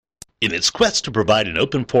In its quest to provide an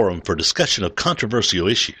open forum for discussion of controversial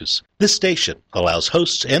issues, this station allows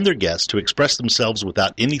hosts and their guests to express themselves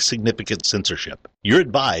without any significant censorship. You're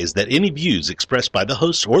advised that any views expressed by the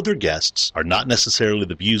hosts or their guests are not necessarily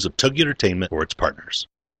the views of Tug Entertainment or its partners.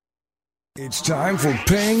 It's time for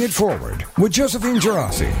Paying It Forward with Josephine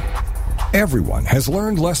Girassi. Everyone has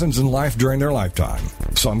learned lessons in life during their lifetime.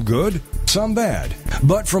 Some good, some bad.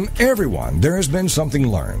 But from everyone, there has been something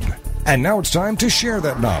learned. And now it's time to share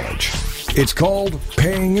that knowledge. It's called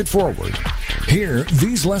Paying It Forward. Here,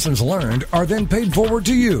 these lessons learned are then paid forward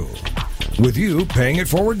to you, with you paying it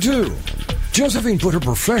forward too. Josephine put her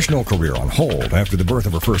professional career on hold after the birth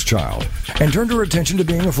of her first child and turned her attention to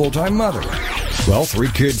being a full-time mother. Well, 3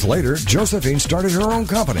 kids later, Josephine started her own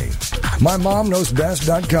company,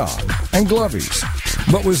 MyMomKnowsBest.com and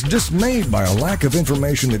Glovies, but was dismayed by a lack of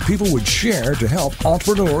information that people would share to help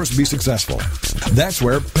entrepreneurs be successful. That's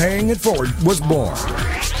where Paying It Forward was born.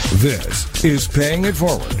 This is Paying It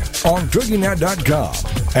Forward on TogiNet.com.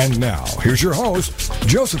 And now, here's your host,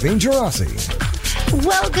 Josephine Girassi.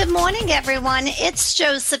 Well, good morning, everyone. It's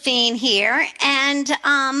Josephine here, and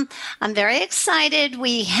I'm very excited.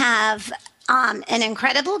 We have an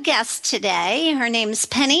incredible guest today. Her name's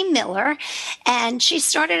Penny Miller, and she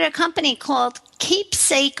started a company called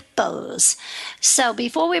Keepsake Bows. So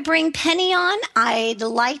before we bring Penny on, I'd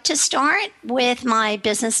like to start with my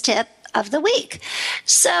business tip of the week.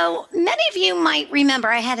 So many of you might remember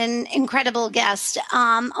I had an incredible guest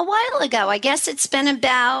a while ago. I guess it's been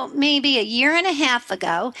about maybe a year and a half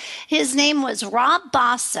ago. His name was Rob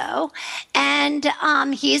Basso, and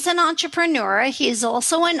he's an entrepreneur. He's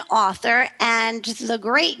also an author, and the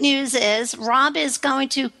great news is Rob is going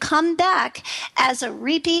to come back as a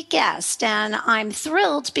repeat guest, and I'm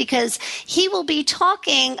thrilled because he will be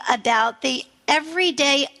talking about the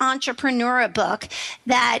Everyday Entrepreneur book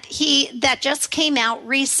that just came out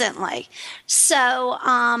recently. So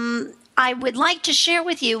I would like to share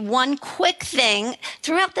with you one quick thing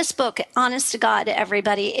throughout this book. Honest to God,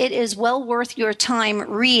 everybody, it is well worth your time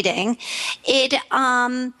reading it.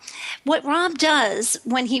 What Rob does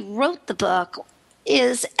when he wrote the book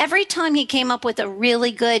is every time he came up with a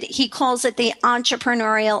really good, he calls it the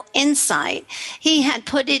entrepreneurial insight, he had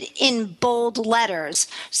put it in bold letters.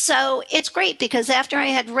 So it's great because after I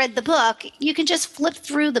had read the book, you can just flip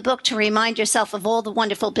through the book to remind yourself of all the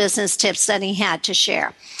wonderful business tips that he had to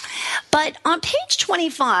share. But on page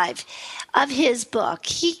 25 of his book,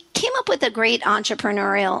 he came up with a great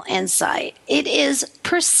entrepreneurial insight. It is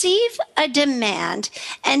perceive a demand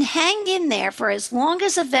and hang in there for as long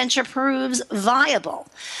as a venture proves viable.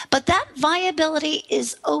 But that viability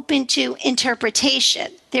is open to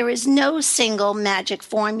interpretation. There is no single magic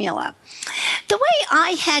formula. The way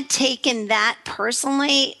I had taken that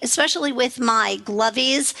personally, especially with my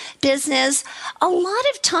Glovies business, a lot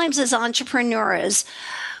of times as entrepreneurs,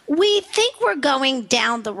 we think we're going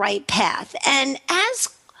down the right path. And as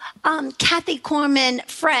Kathy Corman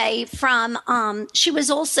Frey she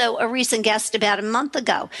was also a recent guest about a month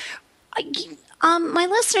ago. My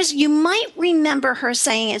listeners, you might remember her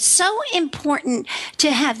saying it's so important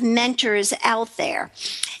to have mentors out there.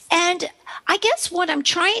 And I guess what I'm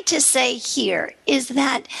trying to say here is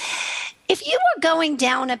that if you are going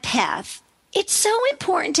down a path, it's so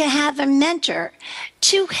important to have a mentor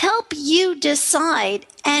to help you decide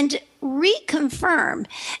and reconfirm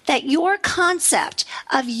that your concept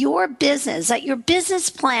of your business, that your business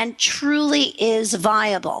plan truly is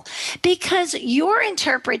viable, because your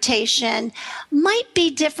interpretation might be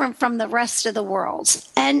different from the rest of the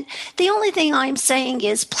world's. And the only thing I'm saying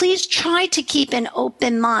is please try to keep an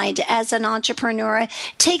open mind as an entrepreneur.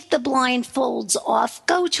 Take the blindfolds off,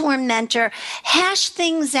 go to a mentor, hash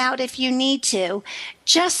things out if you need to,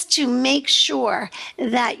 just to make sure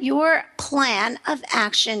that your plan of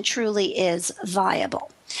action truly is viable.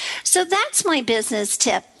 So that's my business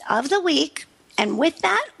tip of the week. And with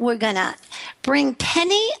that, we're going to bring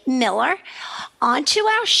Penny Miller onto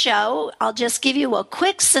our show. I'll just give you a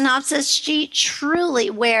quick synopsis. She truly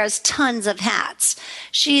wears tons of hats.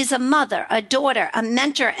 She's a mother, a daughter, a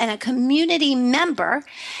mentor, and a community member.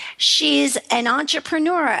 She's an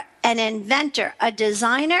entrepreneur, an inventor, a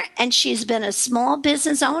designer, and she's been a small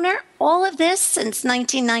business owner, all of this since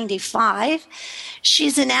 1995.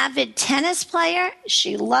 She's an avid tennis player.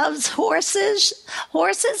 She loves horses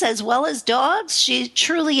as well as dogs. She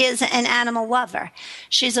truly is an animal lover.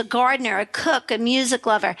 She's a gardener, a cook, a music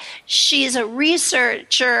lover. She's a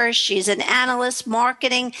researcher. She's an analyst,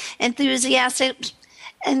 marketing enthusiast,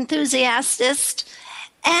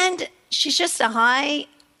 and she's just a high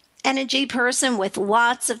energy person with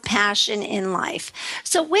lots of passion in life.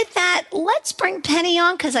 So with that, let's bring Penny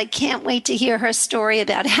on because I can't wait to hear her story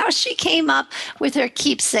about how she came up with her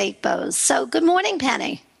keepsake bows. So good morning,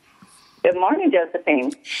 Penny. Good morning,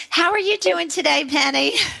 Josephine. How are you doing today,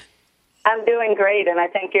 Penny? I'm doing great, and I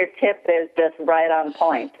think your tip is just right on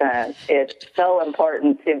point. It's so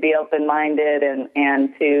important to be open-minded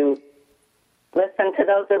and to listen to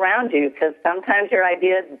those around you, because sometimes your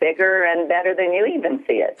idea is bigger and better than you even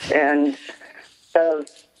see it. And those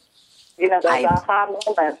aha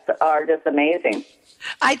moments are just amazing.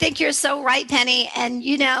 I think you're so right, Penny. And,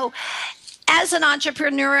 as an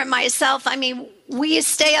entrepreneur myself, we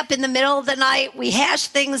stay up in the middle of the night, we hash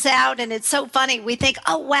things out, and it's so funny. We think,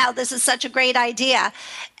 oh, wow, this is such a great idea.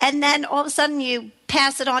 And then all of a sudden you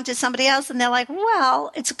pass it on to somebody else, and they're like,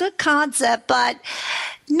 well, it's a good concept, but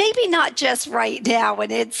maybe not just right now.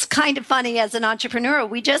 And it's kind of funny as an entrepreneur.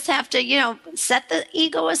 We just have to, set the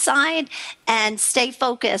ego aside and stay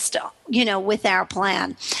focused, with our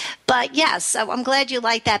plan. But yes, so I'm glad you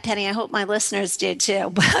like that, Penny. I hope my listeners did too.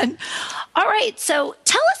 But all right, so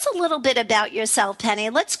tell us a little bit about yourself, Penny.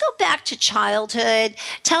 Let's go back to childhood.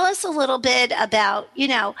 Tell us a little bit about,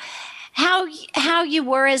 how you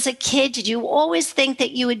were as a kid. Did you always think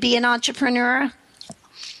that you would be an entrepreneur?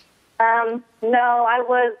 No, I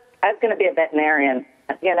was going to be a veterinarian.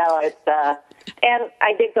 And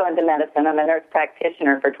I did go into medicine. I'm a nurse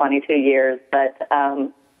practitioner for 22 years, but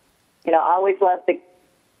always loved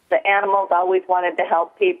the animals. Always wanted to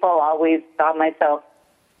help people. Always saw myself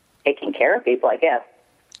taking care of people, I guess.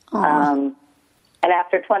 And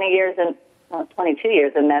after 22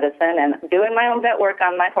 years in medicine and doing my own vet work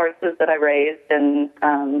on my horses that I raised and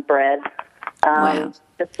bred,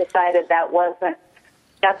 just decided that's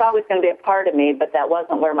always going to be a part of me, but that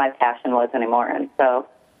wasn't where my passion was anymore. And so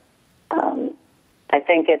I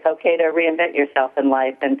think it's okay to reinvent yourself in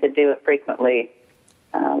life and to do it frequently.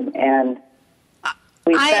 And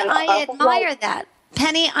I admire that.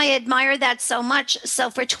 Penny, I admire that so much. So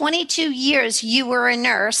for 22 years, you were a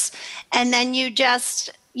nurse, and then you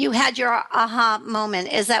had your aha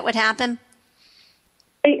moment. Is that what happened?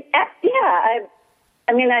 Yeah.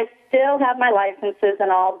 I still have my licenses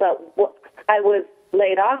and all, but I was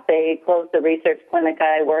laid off. They closed the research clinic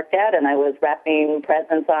I worked at, and I was wrapping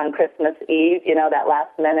presents on Christmas Eve, that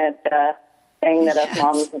last-minute thing that us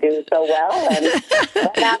moms do so well, and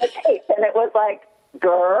went out of tape. And it was like,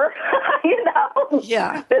 grr,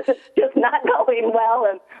 Yeah. This is just not going well.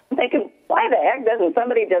 And I'm thinking, why the heck doesn't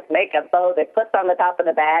somebody just make a bow that clips on the top of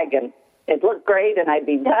the bag and it looked great and I'd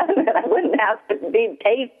be done and I wouldn't have to be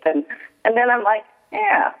taped. And then I'm like,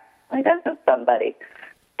 yeah, that's just somebody.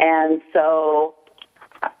 And so,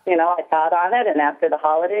 I thought on it, and after the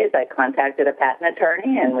holidays, I contacted a patent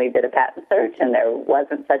attorney, and we did a patent search, and there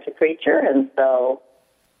wasn't such a creature. And so,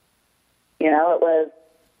 it was,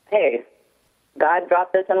 hey, God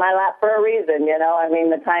dropped this in my lap for a reason,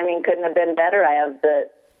 the timing couldn't have been better. I have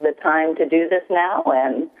the time to do this now,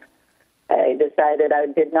 and I decided I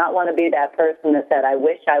did not want to be that person that said, I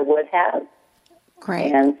wish I would have.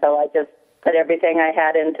 Great. And so I just put everything I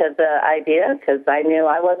had into the idea because I knew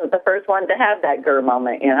I wasn't the first one to have that grr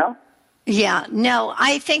moment, Yeah, no,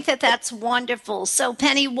 I think that's wonderful. So,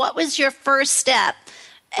 Penny, what was your first step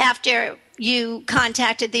after you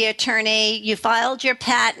contacted the attorney? You filed your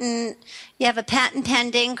patent. You have a patent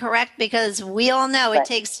pending, correct? Because we all know it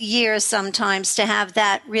takes years sometimes to have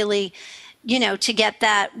that really, to get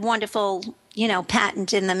that wonderful,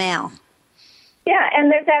 patent in the mail. Yeah,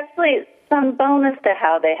 and there's actually some bonus to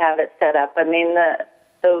how they have it set up.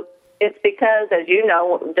 So it's because, as you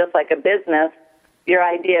know, just like a business, your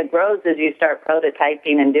idea grows as you start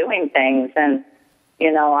prototyping and doing things. And,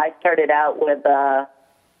 I started out with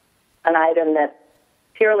an item that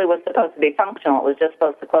purely was supposed to be functional. It was just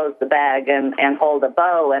supposed to close the bag and hold a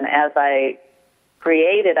bow. And as I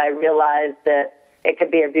created, I realized that it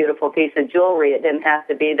could be a beautiful piece of jewelry. It didn't have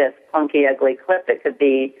to be this funky, ugly clip. It could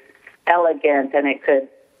be elegant, and it could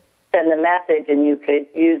send a message, and you could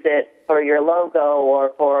use it for your logo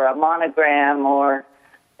or for a monogram or,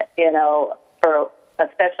 for a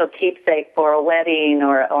special keepsake for a wedding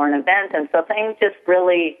or an event. And so things just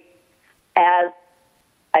really,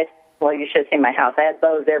 you should see my house. I had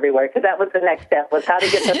bows everywhere because that was the next step, was how to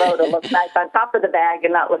get the bow to look nice on top of the bag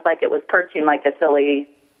and not look like it was perching like a silly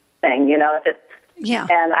thing, Yeah.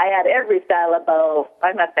 And I had every style of bow.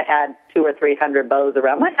 I must have had 200 or 300 bows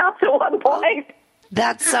around my house at one point.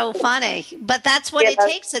 That's so funny. But that's what it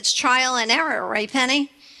takes. It's trial and error, right, Penny?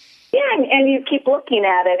 Yeah, and you keep looking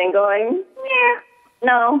at it and going, yeah,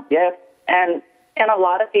 no, yes. And a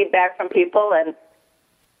lot of feedback from people, and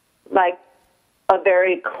like a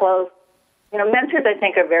very close mentors, I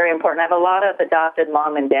think, are very important. I have a lot of adopted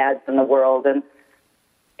mom and dads in the world, and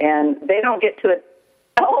they don't get to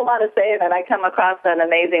a whole lot of say, and I come across an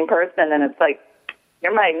amazing person, and it's like,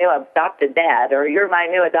 you're my new adopted dad, or you're my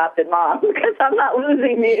new adopted mom, because I'm not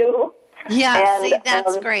losing you. Yeah, see,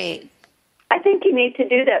 that's great. I think you need to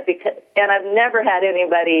do that, and I've never had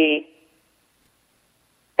anybody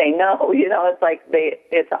say no. It's like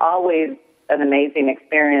it's always an amazing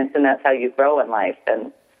experience, and that's how you grow in life.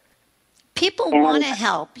 And people want to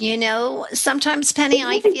help, Sometimes, Penny,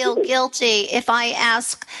 I feel guilty if I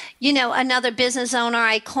ask, another business owner,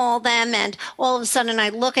 I call them, and all of a sudden I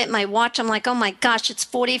look at my watch, I'm like, oh my gosh, it's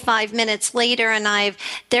 45 minutes later, and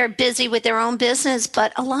they're busy with their own business.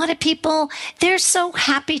 But a lot of people, they're so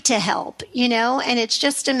happy to help, and it's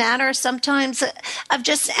just a matter sometimes of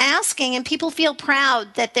just asking, and people feel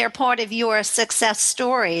proud that they're part of your success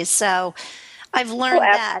story. So I've learned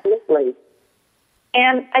that. Absolutely.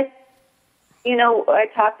 And I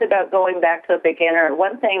talked about going back to a beginner.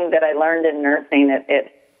 One thing that I learned in nursing,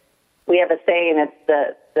 we have a saying,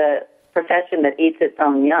 it's the profession that eats its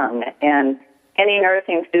own young. And any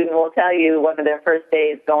nursing student will tell you one of their first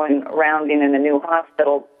days going rounding in a new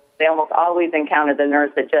hospital, they almost always encounter the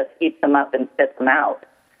nurse that just eats them up and spits them out.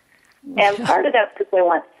 And part of that's because they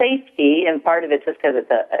want safety, and part of it's just because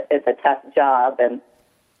it's a tough job.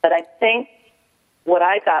 But I think what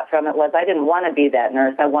I got from it was I didn't want to be that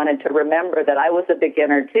nurse. I wanted to remember that I was a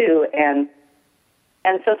beginner too, and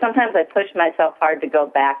so sometimes I push myself hard to go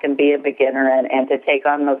back and be a beginner and to take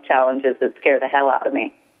on those challenges that scare the hell out of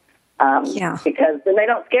me. Because then they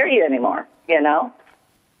don't scare you anymore,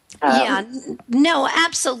 No,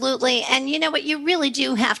 absolutely. And you know what? You really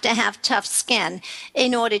do have to have tough skin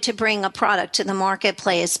in order to bring a product to the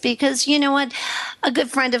marketplace, because you know what? A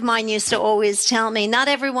good friend of mine used to always tell me, not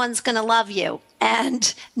everyone's going to love you.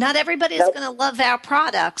 And not everybody's going to love our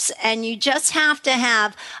products. And you just have to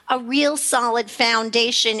have a real solid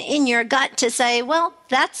foundation in your gut to say, well,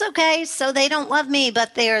 that's okay. So they don't love me,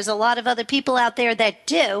 but there's a lot of other people out there that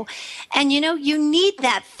do. And, you need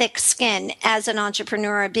that thick skin as an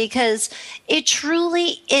entrepreneur, because it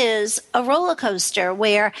truly is a roller coaster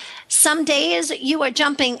where some days you are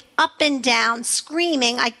jumping up and down,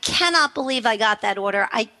 screaming, I cannot believe I got that order.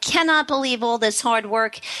 I cannot believe all this hard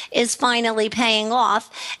work is finally paying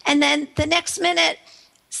off. And then the next minute,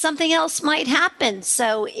 something else might happen.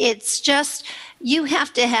 So it's just, you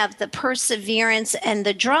have to have the perseverance and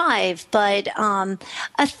the drive, but a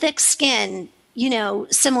thick skin,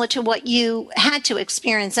 similar to what you had to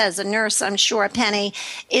experience as a nurse, I'm sure, Penny,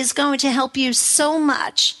 is going to help you so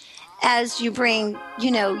much as you bring,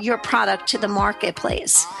 your product to the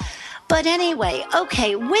marketplace. But anyway,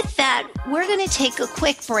 okay, with that, we're going to take a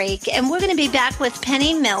quick break, and we're going to be back with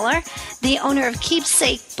Penny Miller, the owner of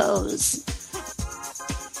Keepsake Bows.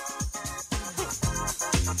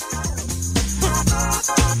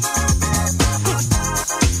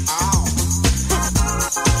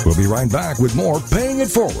 We'll be right back with more Paying It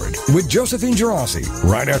Forward with Josephine Girassi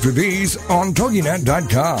right after these on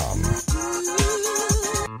TogiNet.com.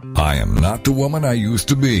 I am not the woman I used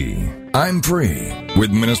to be. I'm free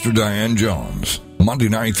with Minister Diane Jones. Monday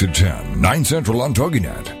nights at 10, 9 Central on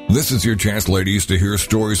TogiNet. This is your chance, ladies, to hear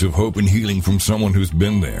stories of hope and healing from someone who's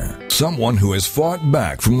been there. Someone who has fought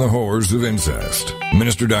back from the horrors of incest.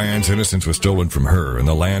 Minister Diane's innocence was stolen from her in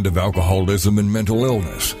the land of alcoholism and mental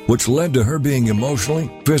illness, which led to her being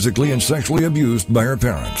emotionally, physically, and sexually abused by her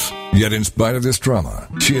parents. Yet in spite of this trauma,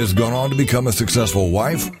 she has gone on to become a successful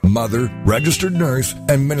wife, mother, registered nurse,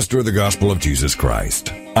 and minister of the gospel of Jesus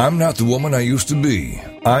Christ. I'm Not the Woman I Used to Be.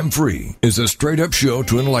 I'm Free is a straight-up show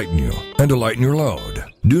to enlighten you and to lighten your load.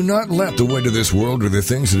 Do not let the weight of this world or the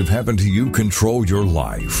things that have happened to you control your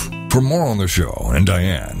life. For more on the show and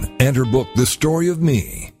Diane and her book, The Story of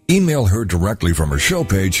Me, email her directly from her show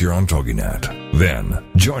page here on TogiNet. Then,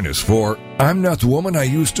 join us for I'm Not the Woman I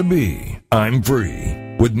Used to Be. I'm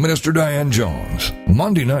Free with Minister Diane Jones.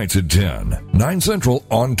 Monday nights at 10, 9 Central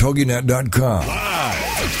on TogiNet.com.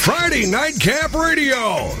 Live Friday Night Camp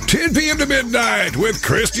Radio, 10 p.m. to midnight with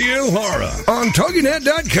Christy and Laura on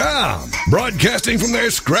TogiNet.com. Broadcasting from their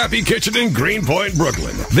scrappy kitchen in Greenpoint,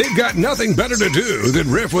 Brooklyn. They've got nothing better to do than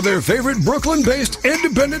riff with their favorite Brooklyn-based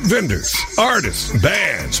independent vendors, artists,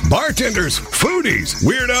 bands, bartenders, foodies,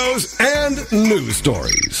 weirdos, and news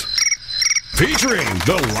stories. Featuring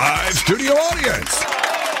the live studio audience.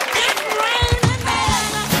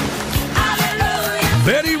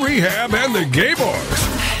 Betty Rehab and the Gay Boys.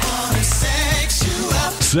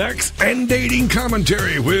 Sex and dating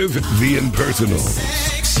commentary with The Impersonals.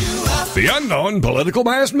 The Unknown Political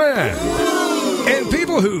Masked Man. And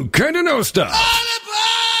people who kind of know stuff.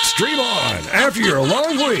 Stream on after your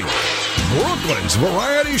long week Brooklyn's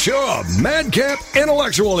variety show of madcap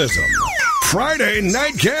intellectualism. Friday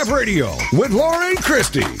Nightcap Radio with Laura and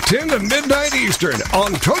Christy, 10 to midnight Eastern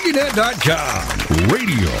on TogiNet.com.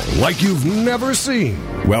 Radio like you've never seen.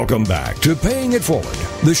 Welcome back to Paying It Forward,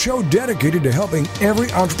 the show dedicated to helping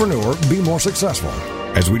every entrepreneur be more successful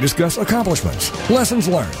as we discuss accomplishments, lessons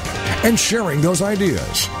learned, and sharing those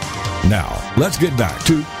ideas. Now, let's get back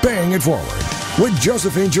to Paying It Forward with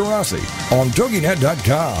Josephine Girassi on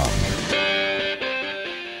TogiNet.com.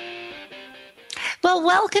 Well,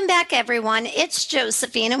 welcome back, everyone. It's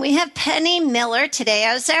Josephine, and we have Penny Miller today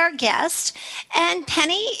as our guest. And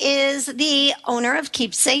Penny is the owner of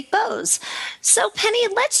Keepsake Bows. So, Penny,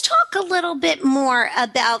 let's talk a little bit more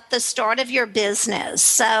about the start of your business.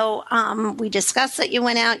 So, we discussed that you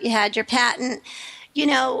went out, you had your patent. You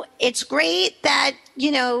know, it's great that,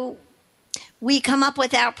 we come up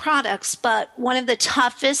with our products, but one of the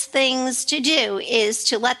toughest things to do is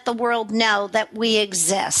to let the world know that we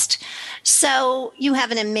exist. So you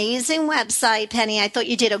have an amazing website, Penny. I thought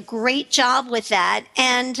you did a great job with that.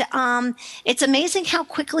 And it's amazing how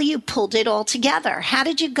quickly you pulled it all together. How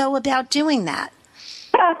did you go about doing that?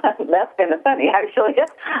 That's kind of funny, actually.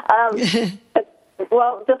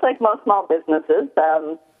 Well, just like most small businesses,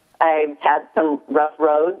 I've had some rough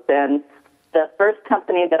roads, and the first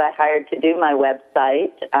company that I hired to do my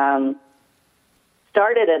website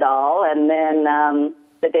started it all, and then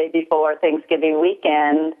the day before Thanksgiving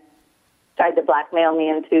weekend tried to blackmail me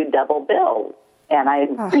into double bills, and I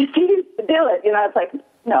refused to do it. It's like,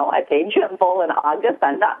 no, I paid you in full in August.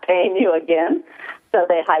 I'm not paying you again. So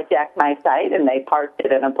they hijacked my site, and they parked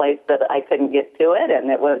it in a place that I couldn't get to it,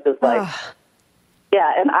 and it was just like,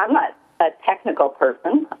 yeah, and I'm not a technical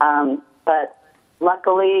person, but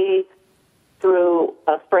luckily, through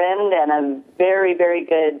a friend and a very, very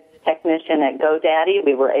good technician at GoDaddy,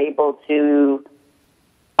 we were able to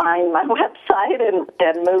find my website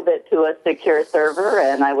and move it to a secure server,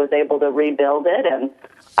 and I was able to rebuild it, and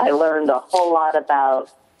I learned a whole lot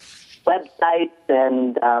about websites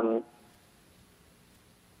and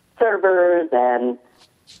servers and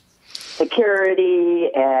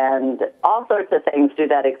security and all sorts of things through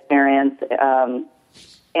that experience. And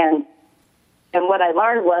what I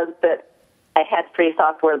learned was that I had free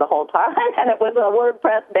software the whole time, and it was a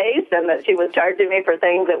WordPress base, and that she was charging me for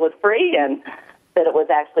things that was free, and that it was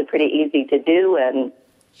actually pretty easy to do, and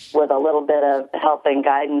with a little bit of help and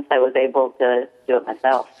guidance, I was able to do it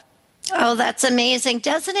myself. Oh, that's amazing.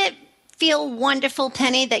 Doesn't it feel wonderful,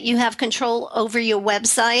 Penny, that you have control over your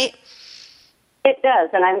website? It does,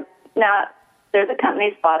 and there's a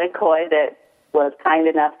company, Spotted Koi, that was kind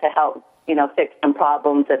enough to help fix some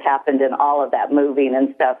problems that happened in all of that moving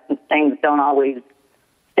and stuff. Things don't always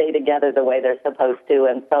stay together the way they're supposed to,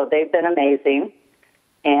 and so they've been amazing.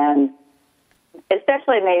 And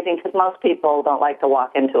especially amazing because most people don't like to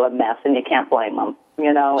walk into a mess, and you can't blame them.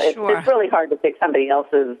 It's really hard to fix somebody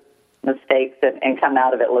else's mistakes and come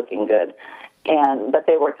out of it looking good. But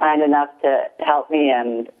they were kind enough to help me,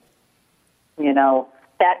 and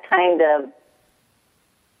that kind of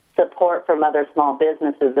support from other small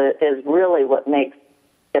businesses is really what makes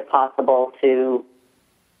it possible to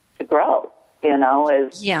grow,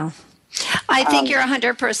 Yeah. I think you're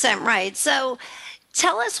 100% right. So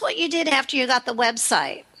tell us what you did after you got the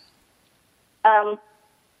website.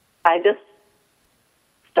 I just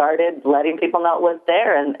started letting people know it was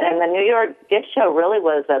there, and the New York Gift Show really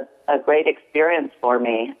was a great experience for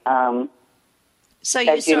me. So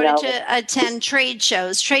you started to attend trade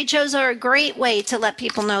shows. Trade shows are a great way to let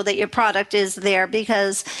people know that your product is there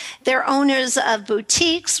because they're owners of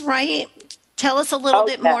boutiques, right? Tell us a little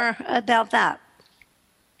bit more about that.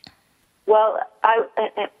 Well, I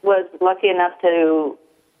was lucky enough to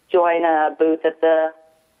join a booth at the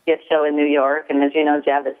gift show in New York, and as you know,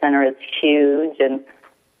 Javits Center is huge, and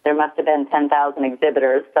there must have been 10,000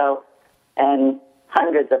 exhibitors, and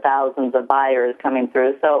hundreds of thousands of buyers coming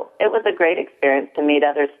through. So it was a great experience to meet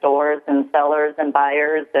other stores and sellers and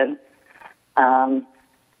buyers, and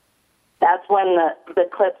that's when the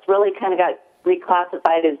clips really kind of got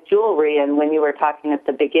reclassified as jewelry. And when you were talking at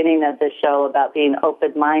the beginning of the show about being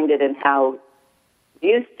open-minded and how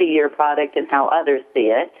you see your product and how others see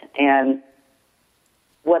it, and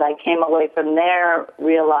what I came away from there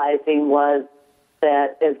realizing was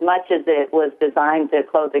that as much as it was designed to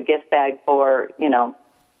close a gift bag for,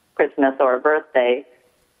 Christmas or a birthday,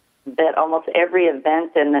 that almost every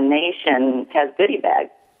event in the nation has goodie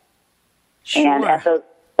bags. Sure. And at those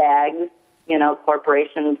bags,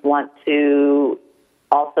 corporations want to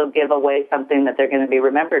also give away something that they're going to be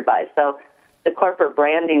remembered by. So the corporate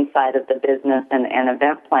branding side of the business and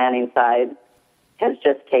event planning side has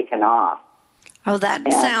just taken off. Oh,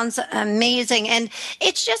 that sounds amazing. And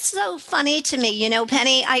it's just so funny to me.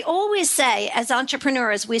 Penny, I always say as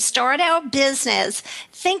entrepreneurs, we start our business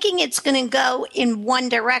thinking it's going to go in one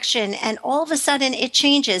direction, and all of a sudden it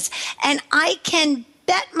changes. And I can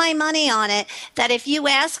bet my money on it that if you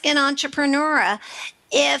ask an entrepreneur,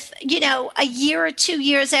 if, a year or 2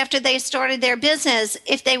 years after they started their business,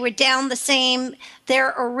 if they were down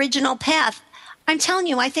their original path, I'm telling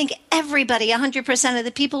you, I think everybody, 100% of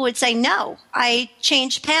the people would say, no, I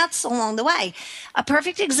changed paths along the way. A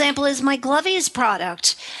perfect example is my Glovies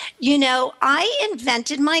product. I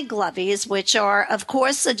invented my Glovies, which are, of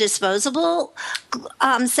course, the disposable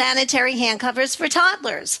sanitary hand covers for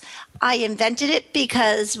toddlers. I invented it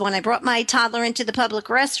because when I brought my toddler into the public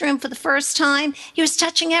restroom for the first time, he was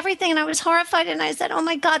touching everything and I was horrified. And I said, oh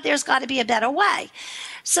my God, there's got to be a better way.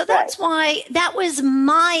 So that's why that was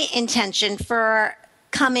my intention for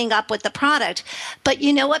coming up with the product. But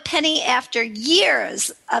you know what, Penny? After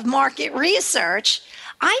years of market research,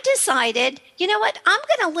 I decided, you know what? I'm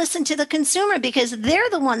going to listen to the consumer because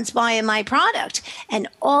they're the ones buying my product. And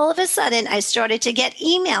all of a sudden, I started to get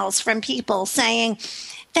emails from people saying,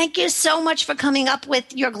 thank you so much for coming up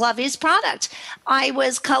with your Glovies product. I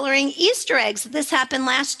was coloring Easter eggs. This happened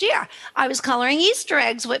last year. I was coloring Easter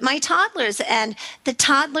eggs with my toddlers, and the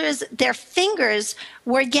toddlers, their fingers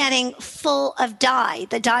were getting full of dye.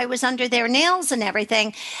 The dye was under their nails and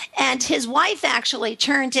everything. And his wife actually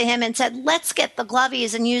turned to him and said, let's get the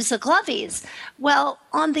Glovies and use the Glovies. Well,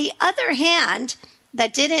 on the other hand,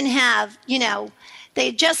 that didn't have,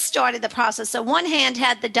 they just started the process. So one hand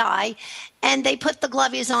had the dye, and they put the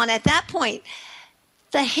Glovies on at that point.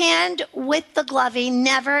 The hand with the Glovie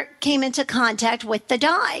never came into contact with the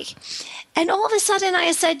dye. And all of a sudden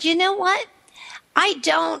I said, you know what?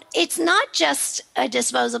 It's not just a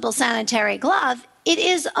disposable sanitary glove. It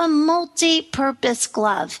is a multi-purpose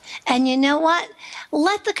glove. And you know what?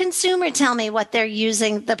 Let the consumer tell me what they're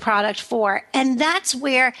using the product for. And that's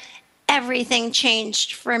where everything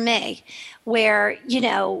changed for me, where,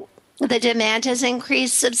 the demand has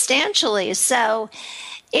increased substantially. So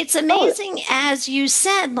it's amazing, as you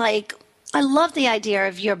said, I love the idea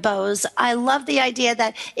of your bows. I love the idea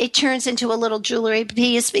that it turns into a little jewelry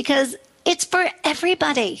piece because it's for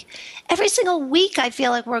everybody. Every single week, I feel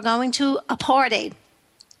like we're going to a party,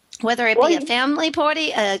 whether it be a family party,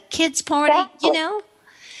 a kid's party,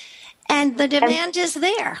 and the demand is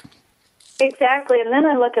there. Exactly. And then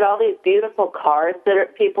I look at all these beautiful cards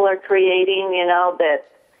that people are creating, that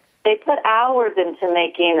they put hours into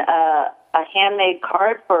making a handmade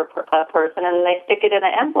card for a person, and they stick it in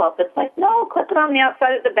an envelope. It's like, no, clip it on the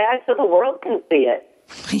outside of the bag so the world can see it.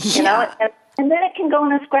 Yeah. And then it can go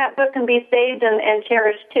in a scrapbook and be saved and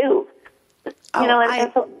cherished too.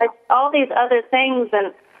 And so all these other things,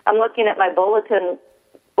 and I'm looking at my bulletin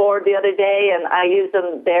board the other day, and I use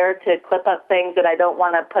them there to clip up things that I don't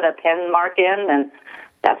want to put a pen mark in, and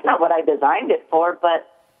that's not what I designed it for, but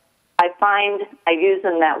I find I use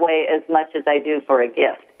them that way as much as I do for a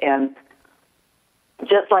gift. And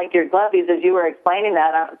just like your Glovies, as you were explaining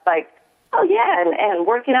that, I was like, oh, yeah, and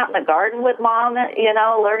working out in the garden with Mom,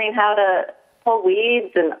 learning how to pull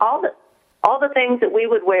weeds and all the things that we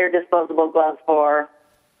would wear disposable gloves for,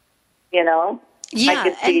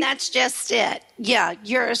 Yeah, and that's just it. Yeah,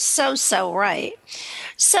 you're so right.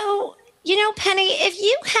 So, Penny, if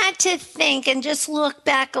you had to think and just look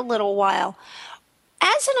back a little while,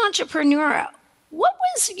 as an entrepreneur, what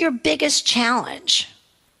was your biggest challenge?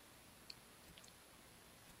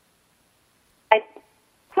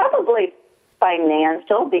 Probably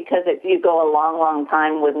financial, because if you go a long, long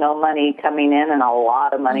time with no money coming in and a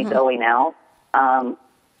lot of money going out, and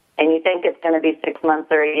you think it's going to be 6 months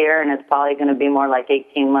or a year, and it's probably going to be more like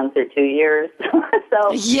 18 months or 2 years.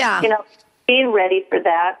 So, being ready for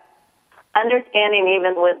that, understanding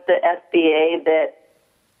even with the SBA that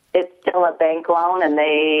it's still a bank loan and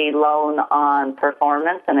they loan on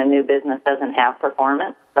performance, and a new business doesn't have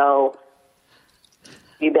performance. So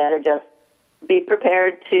you better just be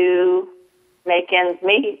prepared to make ends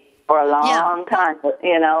meet for a long time,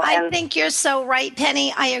 I think you're so right,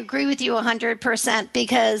 Penny. I agree with you 100%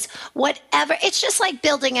 because it's just like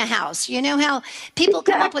building a house. You know how people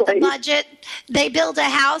come up with a budget, they build a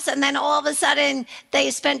house, and then all of a sudden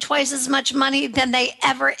they spend twice as much money than they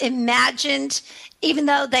ever imagined, even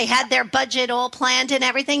though they had their budget all planned and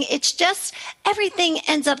everything. It's just everything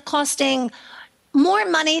ends up costing more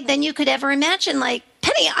money than you could ever imagine. Like,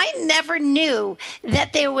 Penny, I never knew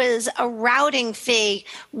that there was a routing fee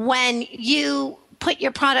when you put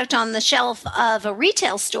your product on the shelf of a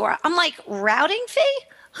retail store. I'm like, routing fee?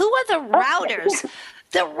 Who are the routers?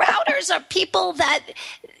 The routers are people that,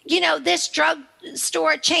 this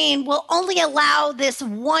drugstore chain will only allow this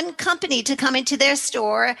one company to come into their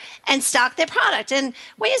store and stock their product. And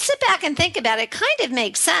when you sit back and think about it, it kind of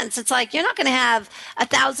makes sense. It's like you're not going to have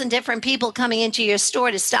 1,000 different people coming into your store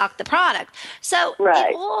to stock the product. So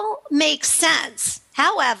It all makes sense.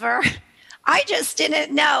 However, I just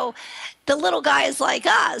didn't know the little guys like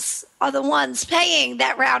us are the ones paying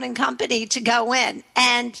that routing company to go in.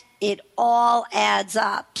 And it all adds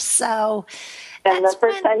up. So... And the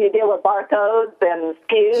first time you deal with barcodes and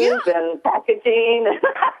SKUs and packaging.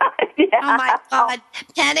 Oh, my God.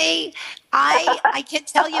 Penny, I can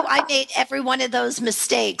tell you I made every one of those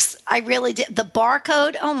mistakes. I really did. The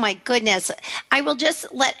barcode, oh, my goodness. I will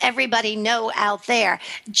just let everybody know out there.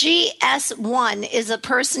 GS1 is a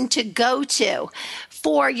person to go to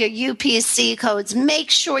for your UPC codes. Make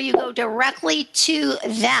sure you go directly to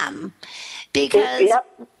them. Because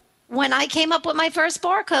when I came up with my first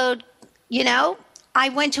barcode, I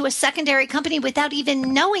went to a secondary company without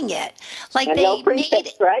even knowing it. Like they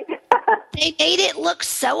made it look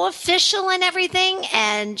so official and everything.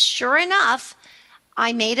 And sure enough,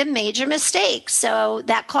 I made a major mistake. So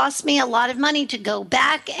that cost me a lot of money to go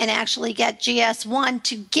back and actually get GS1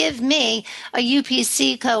 to give me a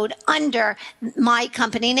UPC code under my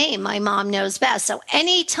company name. My Mom Knows Best. So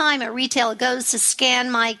anytime a retailer goes to scan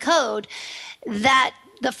my code, that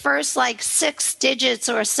the first 6 digits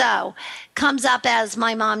or so comes up as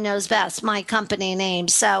My Mom Knows Best, my company name.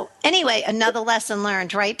 So anyway, another lesson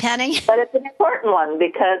learned, right, Penny? But it's an important one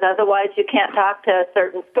because otherwise you can't talk to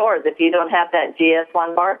certain stores if you don't have that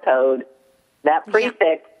GS1 barcode. That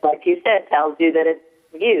prefix, like you said, tells you that it's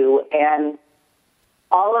you. And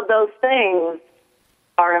all of those things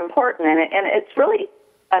are important. And it's really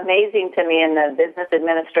amazing to me in the business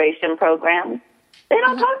administration program. They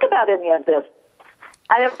don't talk about any of this.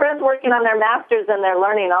 I have friends working on their masters, and they're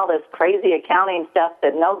learning all this crazy accounting stuff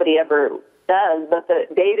that nobody ever does. But the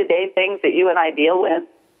day-to-day things that you and I deal with,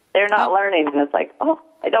 they're not learning. And it's like,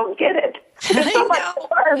 I don't get it. It's so much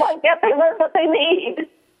hard. Why can't they learn what they need?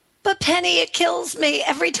 But Penny, it kills me.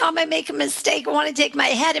 Every time I make a mistake, I want to take my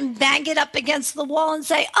head and bang it up against the wall and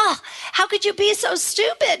say, how could you be so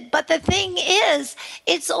stupid? But the thing is,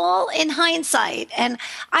 it's all in hindsight. And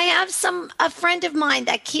I have a friend of mine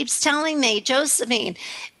that keeps telling me, Josephine,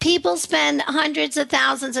 people spend hundreds of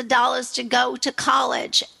thousands of dollars to go to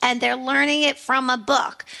college, and they're learning it from a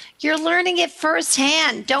book. You're learning it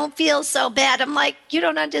firsthand. Don't feel so bad. I'm like, you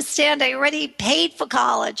don't understand. I already paid for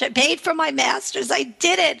college. I paid for my master's. I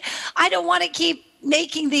did it. I don't want to keep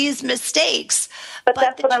making these mistakes. But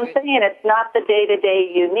that's what I'm saying. It's not the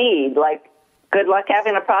day-to-day you need. Like, good luck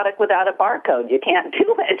having a product without a barcode. You can't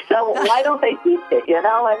do it. So why don't they teach it?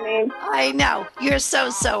 I know. You're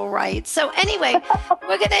so right. So anyway,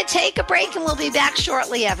 we're going to take a break, and we'll be back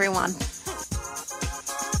shortly, everyone.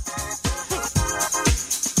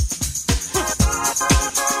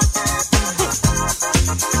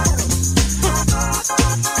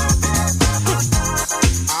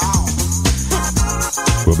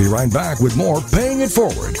 We'll be right back with more Paying It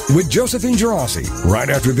Forward with Josephine Girassi right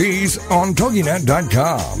after these on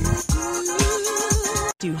TogiNet.com.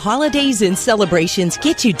 Do holidays and celebrations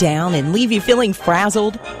get you down and leave you feeling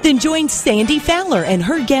frazzled? Then join Sandy Fowler and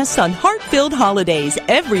her guests on Heart-Filled Holidays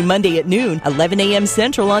every Monday at noon, 11 a.m.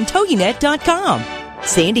 Central on TogiNet.com.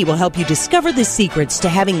 Sandy will help you discover the secrets to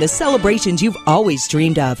having the celebrations you've always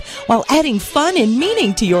dreamed of while adding fun and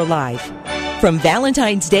meaning to your life. From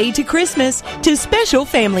Valentine's Day to Christmas to special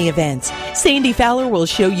family events, Sandy Fowler will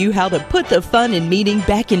show you how to put the fun and meaning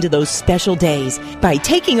back into those special days by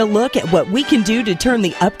taking a look at what we can do to turn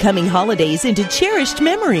the upcoming holidays into cherished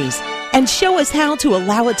memories and show us how to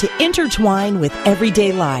allow it to intertwine with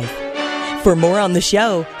everyday life. For more on the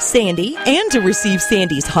show, Sandy, and to receive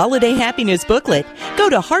Sandy's Holiday Happiness booklet, go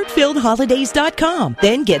to heartfilledholidays.com.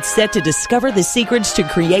 Then get set to discover the secrets to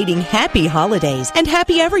creating happy holidays and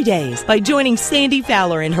happy everydays by joining Sandy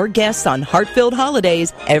Fowler and her guests on Heart-Filled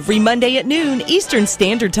Holidays every Monday at noon Eastern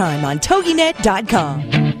Standard Time on TogiNet.com.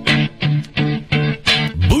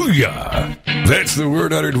 Booyah! That's the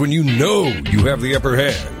word uttered when you know you have the upper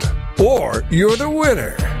hand. Or you're the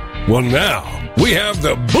winner. Well, now we have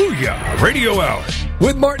the Booyah Radio Hour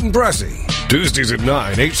with Martin Bressy. Tuesdays at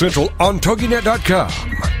 9, 8 Central on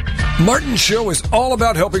TogiNet.com. Martin's show is all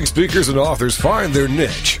about helping speakers and authors find their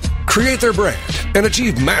niche, create their brand, and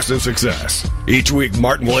achieve massive success. Each week,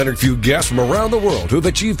 Martin will interview guests from around the world who have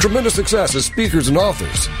achieved tremendous success as speakers and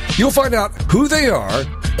authors. You'll find out who they are,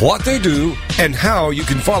 what they do, and how you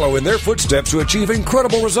can follow in their footsteps to achieve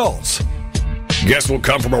incredible results. Guests will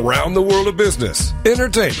come from around the world of business,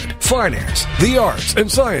 entertainment, finance, the arts,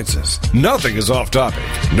 and sciences. Nothing is off topic.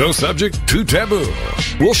 No subject too taboo.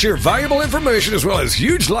 We'll share valuable information as well as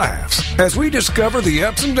huge laughs as we discover the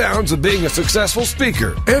ups and downs of being a successful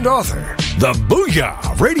speaker and author. The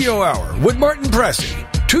Booyah Radio Hour with Martin Pressey.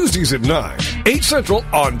 Tuesdays at 9, 8 Central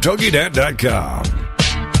on TogiNet.com.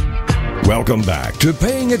 Welcome back to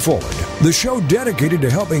Paying It Forward, the show dedicated to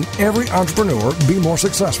helping every entrepreneur be more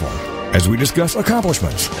successful as we discuss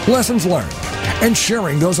accomplishments, lessons learned, and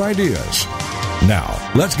sharing those ideas.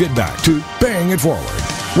 Now, let's get back to Paying It Forward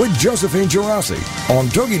with Josephine Girassi on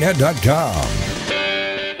TogiNet.com.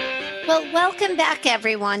 Well, welcome back,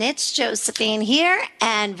 everyone. It's Josephine here,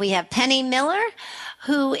 and we have Penny Miller,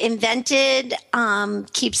 who invented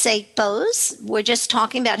keepsake bows. We're just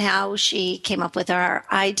talking about how she came up with our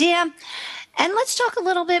idea. And let's talk a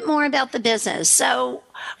little bit more about the business. So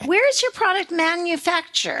where is your product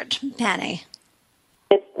manufactured, Penny?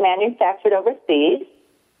 It's manufactured overseas,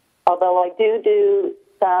 although I do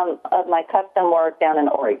some of my custom work down in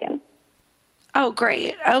Oregon. Oh,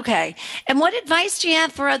 great. Okay. And what advice do you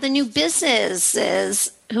have for other new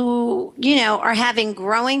businesses who, are having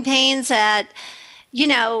growing pains at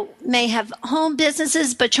may have home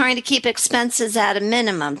businesses, but trying to keep expenses at a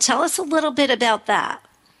minimum? Tell us a little bit about that.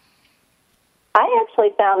 I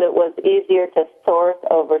actually found it was easier to source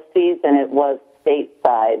overseas than it was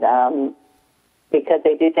stateside because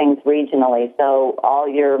they do things regionally. So all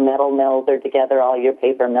your metal mills are together, all your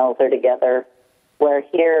paper mills are together, where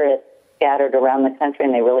here it's scattered around the country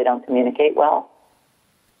and they really don't communicate well.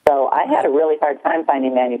 So I had a really hard time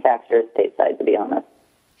finding manufacturers stateside, to be honest.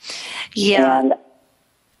 Yeah. And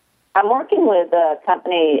I'm working with a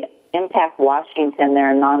company, Impact Washington.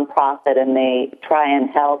 They're a nonprofit, and they try and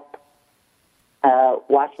help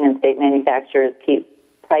Washington state manufacturers keep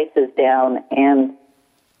prices down. And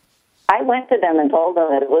I went to them and told them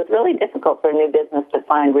that it was really difficult for a new business to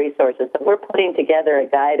find resources. So we're putting together a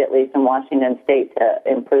guide, at least in Washington state, to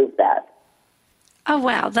improve that. Oh,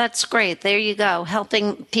 wow. That's great. There you go.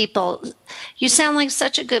 Helping people. You sound like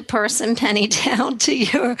such a good person, Penny, down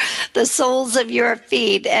to the soles of your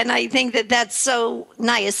feet. And I think that that's so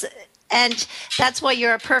nice. And that's why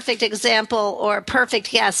you're a perfect example or a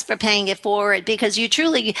perfect guest for Paying It Forward, because you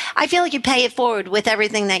truly, I feel like you pay it forward with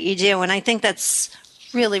everything that you do. And I think that's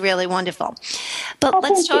really, really wonderful. But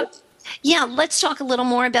let's talk. Yeah, let's talk a little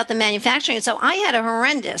more about the manufacturing. So I had a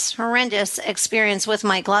horrendous experience with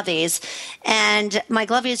my glovies, and my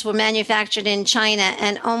glovies were manufactured in China.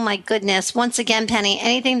 And oh my goodness, once again, Penny,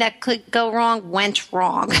 anything that could go wrong went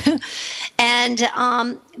wrong. And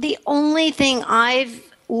the only thing I've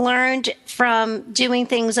learned from doing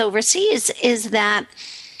things overseas is that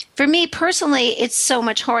for me personally, it's so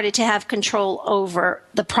much harder to have control over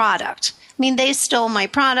the product. I mean, they stole my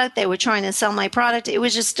product. They were trying to sell my product. It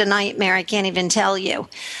was just a nightmare. I can't even tell you.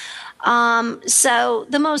 So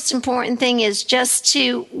the most important thing is just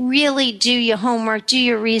to really do your homework, do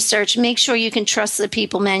your research, make sure you can trust the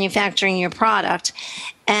people manufacturing your product.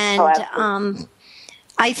 And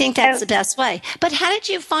I think that's the best way. But how did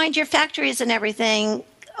you find your factories and everything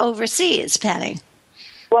overseas, Penny?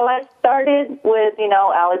 Well, I started with,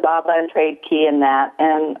 Alibaba and Trade Key and that,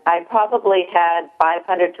 and I probably had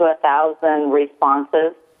 500 to 1,000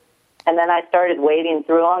 responses, and then I started wading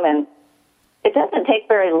through them, and it doesn't take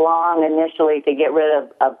very long initially to get rid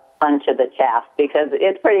of a bunch of the chaff, because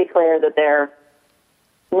it's pretty clear that they're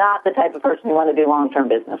not the type of person you want to do long-term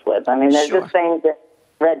business with. I mean, there's just things, that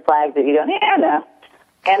red flags that you go, no.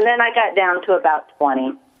 And then I got down to about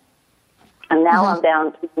 20, and now I'm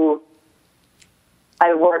down to...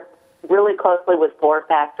 I work really closely with 4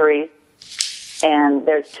 factories, and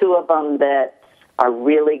there's 2 of them that are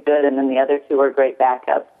really good, and then the other 2 are great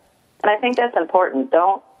backups. And I think that's important.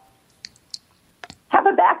 Don't have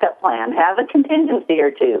a backup plan. Have a contingency or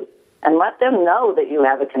 2, and let them know that you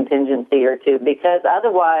have a contingency or 2, because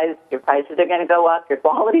otherwise your prices are going to go up, your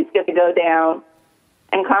quality's going to go down,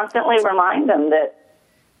 and constantly remind them that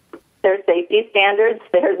there's safety standards,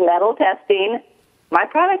 there's metal testing. My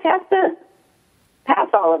product has to pass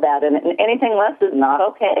all of that, and anything less is not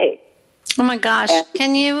okay. Oh my gosh.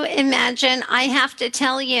 Can you imagine? I have to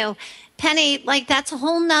tell you, Penny, that's a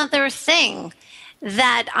whole nother thing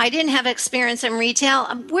that I didn't have experience in retail.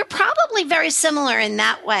 We're probably very similar in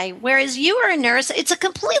that way. Whereas you were a nurse, it's a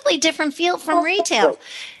completely different field from retail.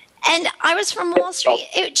 And I was from Wall Street.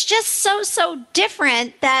 It's just so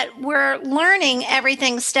different that we're learning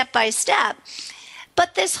everything step by step.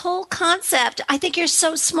 But this whole concept, I think you're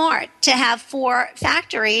so smart to have 4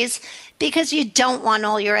 factories, because you don't want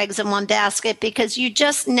all your eggs in one basket, because you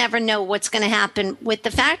just never know what's going to happen with the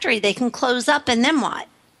factory. They can close up, and then what?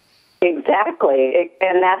 Exactly.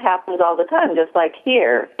 And that happens all the time, just like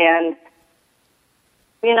here. And,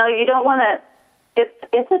 you don't want to,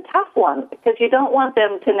 it's a tough one because you don't want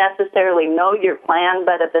them to necessarily know your plan,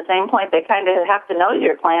 but at the same point, they kind of have to know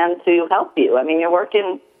your plan to help you. I mean, you're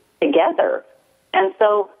working together. And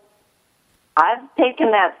so I've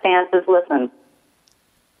taken that stance as, listen,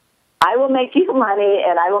 I will make you money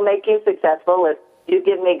and I will make you successful if you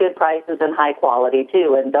give me good prices and high quality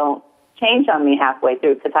too, and don't change on me halfway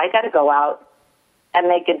through, because I got to go out and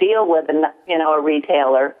make a deal with a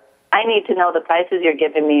retailer. I need to know the prices you're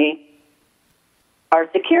giving me are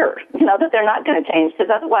secure, that they're not going to change, because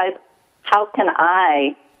otherwise how can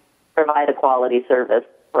I provide a quality service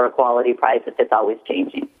for a quality price if it's always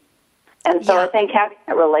changing? And so I think having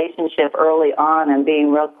a relationship early on and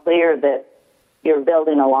being real clear that you're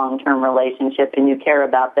building a long-term relationship and you care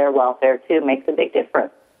about their welfare too makes a big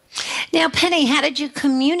difference. Now, Penny, how did you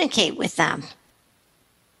communicate with them?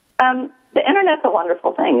 The Internet's a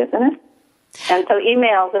wonderful thing, isn't it? And so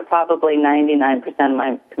emails are probably 99% of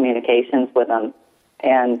my communications with them,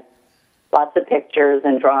 and lots of pictures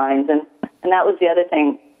and drawings. And that was the other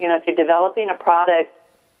thing. If you're developing a product,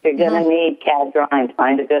 you're going to need CAD drawings.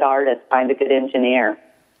 Find a good artist. Find a good engineer.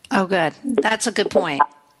 Oh, good. That's a good point.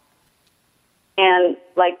 And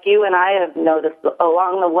like you and I have noticed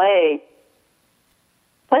along the way,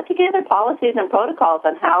 put together policies and protocols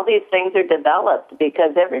on how these things are developed,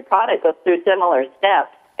 because every product goes through similar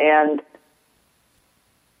steps, and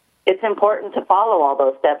it's important to follow all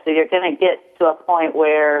those steps. So you're going to get to a point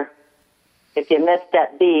where if you miss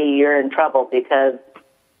step B, you're in trouble because,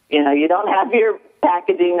 you don't have your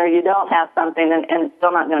packaging or you don't have something, and it's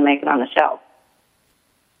still not going to make it on the shelf.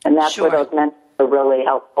 And that's where those mentors are really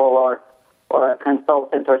helpful, or a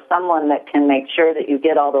consultant or someone that can make sure that you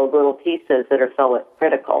get all those little pieces that are so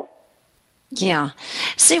critical. Yeah.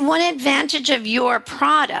 See, one advantage of your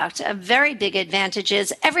product, a very big advantage,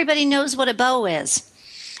 is everybody knows what a bow is.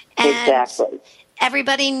 And exactly.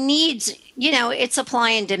 Everybody needs, it's supply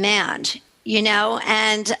and demand,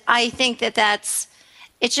 and I think it's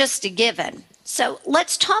just a given. So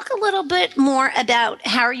let's talk a little bit more about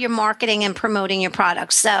how you're marketing and promoting your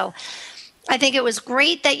products. So I think it was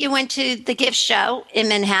great that you went to the gift show in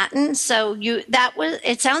Manhattan. So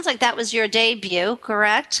it sounds like that was your debut,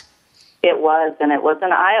 correct? It was, and it was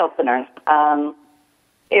an eye-opener.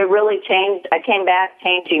 It really changed. I came back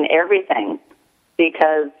changing everything,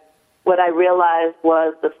 because what I realized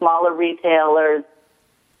was the smaller retailers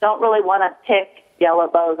don't really want to pick yellow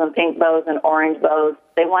bows and pink bows and orange bows.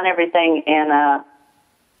 They want everything in a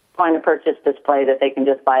point-of-purchase display that they can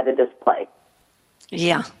just buy the display.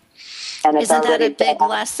 Yeah. And isn't that a big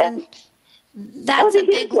lesson? That's a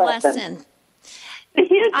big lesson. A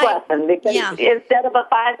huge lesson, because instead of a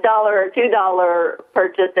 $5 or $2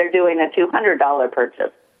 purchase, they're doing a $200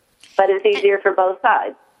 purchase. But it's easier for both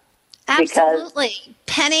sides. Absolutely.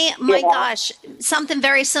 Penny, my gosh, something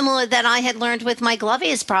very similar that I had learned with my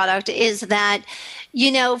Glovies product is that,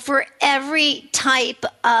 for every type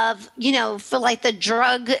of, for like the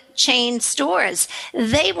drug chain stores,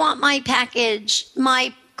 they want my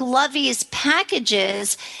Glovies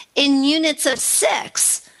packages in units of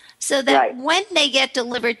 6, so that when they get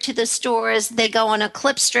delivered to the stores, they go on a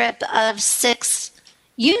clip strip of 6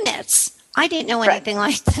 units. I didn't know anything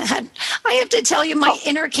like that. I have to tell you, my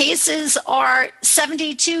inner cases are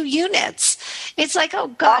 72 units. It's like, oh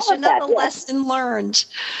gosh, another lesson learned.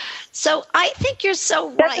 So I think you're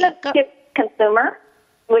so right. Consumer,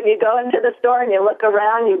 when you go into the store and you look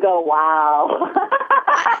around, you go, wow.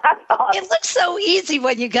 It looks so easy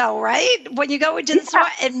when you go, right? When you go into the store.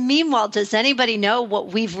 And meanwhile, does anybody know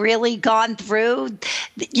what we've really gone through?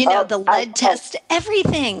 The lead test,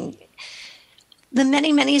 everything. The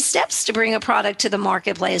many, many steps to bring a product to the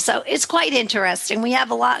marketplace. So it's quite interesting. We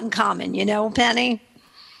have a lot in common, Penny?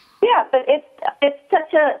 Yeah, but it's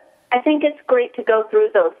I think it's great to go through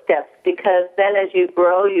those steps, because then as you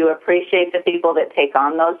grow, you appreciate the people that take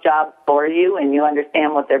on those jobs for you, and you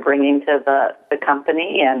understand what they're bringing to the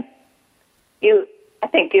company. And I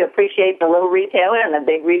think you appreciate the little retailer and the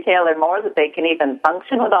big retailer more, that they can even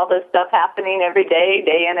function with all this stuff happening every day,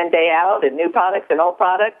 day in and day out, and new products and old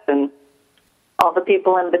products and all the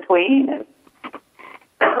people in between.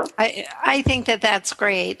 I think that's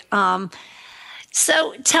great.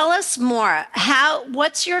 So tell us more.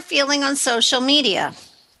 What's your feeling on social media?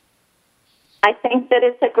 I think that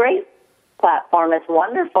it's a great platform. It's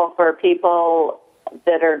wonderful for people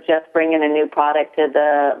that are just bringing a new product to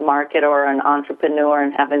the market, or an entrepreneur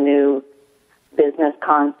and have a new business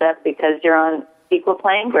concept, because you're on equal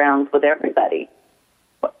playing grounds with everybody.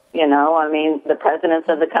 You know, I mean, the presidents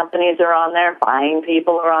of the companies are on there, buying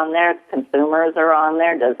people are on there, consumers are on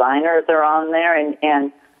there, designers are on there,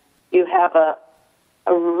 and you have a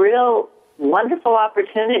real wonderful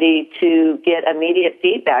opportunity to get immediate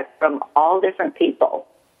feedback from all different people.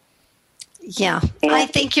 Yeah, I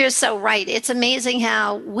think you're so right. It's amazing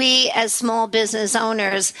how we as small business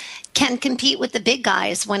owners can compete with the big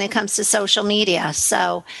guys when it comes to social media.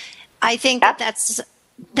 So I think that's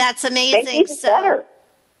amazing. So better.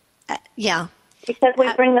 Yeah. Because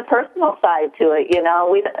we bring the personal side to it, you know.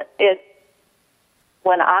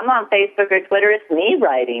 When I'm on Facebook or Twitter, it's me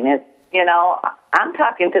writing. It's, you know, I'm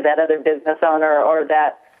talking to that other business owner or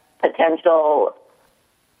that potential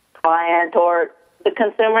client or the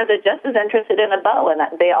consumer that's just as interested in a bow,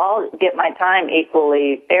 and they all get my time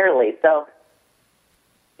equally, fairly. So,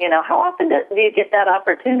 you know, how often do you get that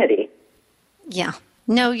opportunity? Yeah.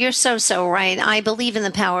 No, you're so right. I believe in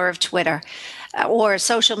the power of Twitter. Or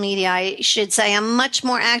social media, I should say. I'm much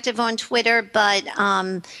more active on Twitter, but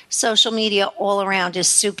social media all around is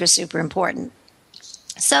super, super important.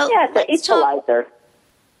 So yeah, it's an equalizer.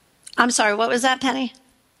 I'm sorry, what was that, Penny?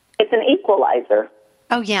 It's an equalizer.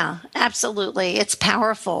 Oh, yeah, absolutely. It's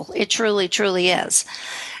powerful. It truly, truly is.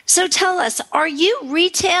 So tell us, are you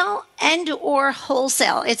retail and or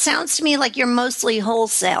wholesale? It sounds to me like you're mostly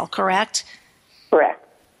wholesale, correct? Correct.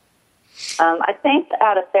 I think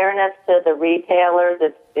out of fairness to the retailers,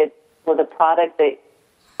 it's with a product that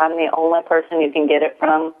I'm the only person you can get it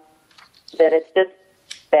from, that it's just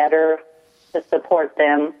better to support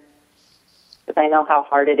them because I know how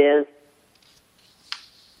hard it is.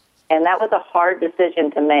 And that was a hard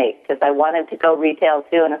decision to make because I wanted to go retail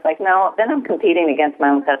too, and it's like, no, then I'm competing against my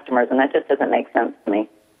own customers, and that just doesn't make sense to me.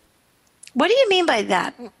 What do you mean by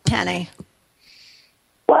that, Penny?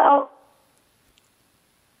 Well,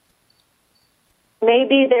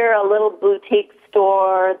 maybe they're a little boutique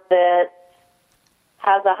store that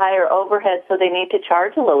has a higher overhead, so they need to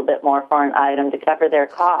charge a little bit more for an item to cover their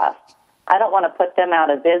costs. I don't want to put them out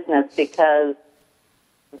of business because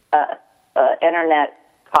internet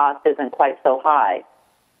cost isn't quite so high.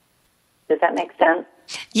 Does that make sense?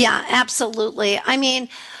 Yeah, absolutely. I mean,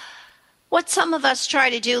 what some of us try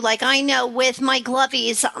to do, like I know with my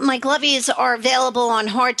glovies are available on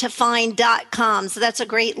hardtofind.com. So that's a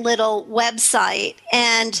great little website.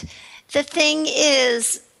 And the thing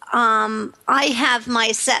is, I have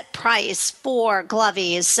my set price for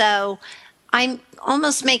glovies. So I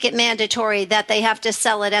almost make it mandatory that they have to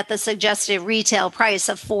sell it at the suggested retail price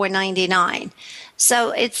of $4.99.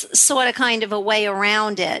 So it's sort of kind of a way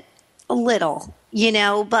around it a little, you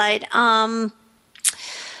know, but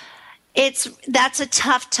that's a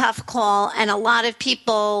tough call, and a lot of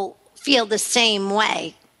people feel the same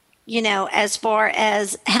way, you know, as far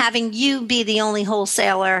as having you be the only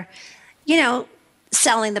wholesaler, you know,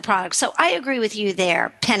 selling the product. So I agree with you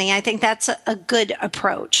there, Penny. I think that's a good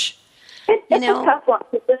approach. It's a tough one.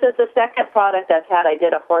 This is the second product I've had. I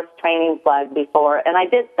did a horse training flag before, and I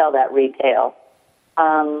did sell that retail.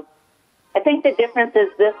 I think the difference is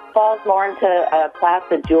this falls more into a class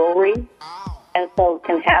of jewelry, and so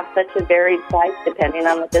can have such a varied price depending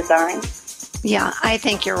on the design. Yeah, I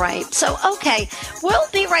think you're right. So, okay, we'll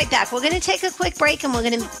be right back. We're going to take a quick break, and we're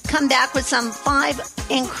going to come back with some 5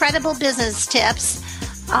 incredible business tips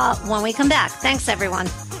when we come back. Thanks, everyone.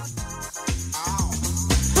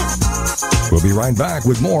 We'll be right back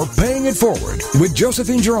with more Paying It Forward with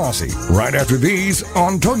Josephine Girassi right after these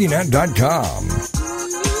on TogiNet.com.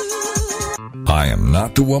 I am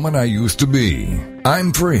not the woman I used to be.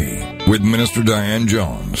 I'm free with Minister Diane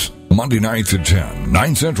Jones. Monday nights at 10,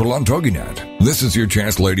 9 Central on TogiNet. This is your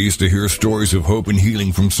chance, ladies, to hear stories of hope and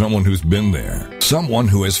healing from someone who's been there. Someone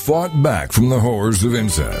who has fought back from the horrors of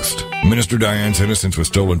incest. Minister Diane's innocence was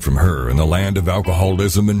stolen from her in the land of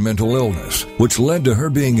alcoholism and mental illness, which led to her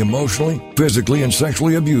being emotionally, physically, and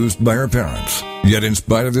sexually abused by her parents. Yet in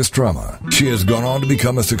spite of this trauma, she has gone on to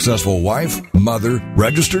become a successful wife, mother,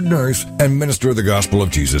 registered nurse, and minister of the gospel of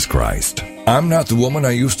Jesus Christ. I'm Not the Woman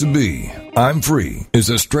I Used to Be. I'm Free is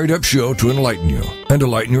a straight-up show to enlighten you and to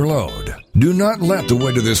lighten your load. Do not let the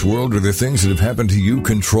weight of this world or the things that have happened to you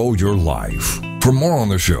control your life. For more on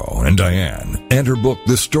the show and Diane and her book,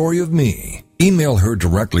 The Story of Me, email her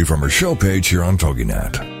directly from her show page here on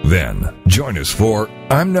TogiNet. Then, join us for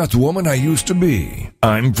I'm Not the Woman I Used to Be.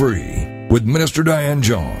 I'm Free with Minister Diane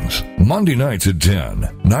Jones. Monday nights at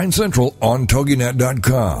 10, 9 Central on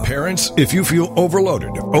TogiNet.com. Parents, if you feel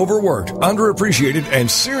overloaded, overworked, underappreciated, and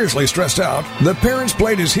seriously stressed out, The Parents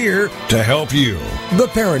Plate is here to help you. The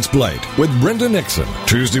Parents Plate with Brenda Nixon.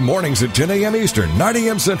 Tuesday mornings at 10 a.m. Eastern, 9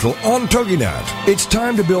 a.m. Central on TogiNet. It's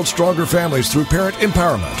time to build stronger families through parent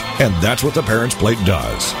empowerment, and that's what The Parents Plate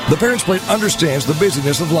does. The Parents Plate understands the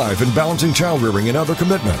busyness of life and balancing child rearing and other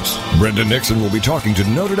commitments. Brenda Nixon will be talking to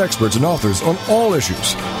noted experts and authors on all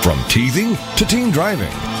issues, from teething to teen driving.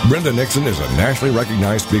 Brenda Nixon is a nationally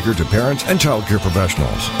recognized speaker to parents and child care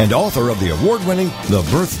professionals and author of the award-winning The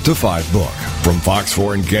Birth to 5 book. From Fox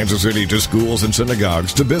 4 in Kansas City to schools and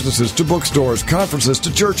synagogues to businesses to bookstores, conferences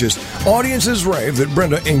to churches, audiences rave that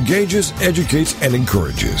Brenda engages, educates, and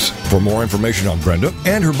encourages. For more information on Brenda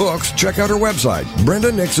and her books, check out her website,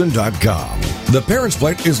 BrendaNixon.com. The Parents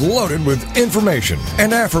Plate is loaded with information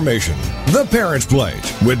and affirmation. The Parents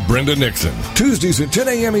Plate with Brenda Nixon. Tuesdays at 10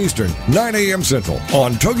 a.m. Eastern, 9 a.m. Central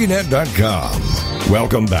on TogiNet.com.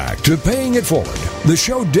 Welcome back to Paying It Forward, the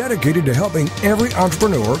show dedicated to helping every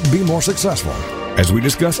entrepreneur be more successful as we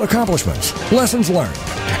discuss accomplishments, lessons learned,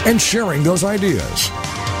 and sharing those ideas.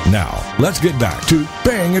 Now, let's get back to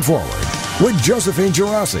Paying It Forward with Josephine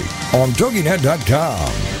Girassi on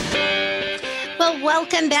TogiNet.com. Well,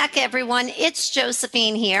 welcome back, everyone. It's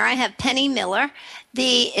Josephine here. I have Penny Miller,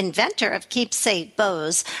 the inventor of Keepsake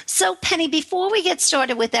Bows. So, Penny, before we get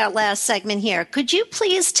started with our last segment here, could you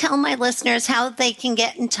please tell my listeners how they can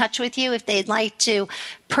get in touch with you if they'd like to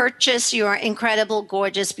purchase your incredible,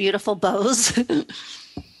 gorgeous, beautiful bows?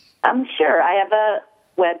 Sure. I have a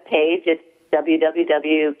web page. It's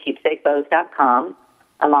www.keepsakebows.com.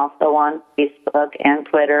 I'm also on Facebook and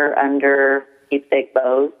Twitter under Keepsake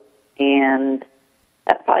Bows, and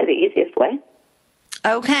that's probably the easiest way.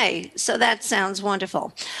 Okay, so that sounds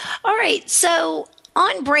wonderful. All right, so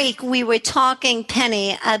on break, we were talking,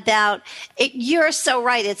 Penny, about it. You're so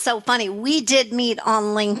right. It's so funny. We did meet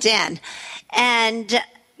on LinkedIn, and,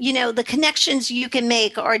 you know, the connections you can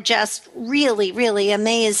make are just really, really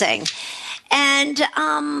amazing. And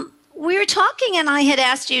we were talking, and I had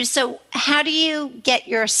asked you, so how do you get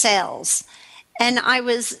your sales? And I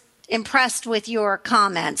was impressed with your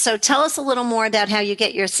comment. So tell us a little more about how you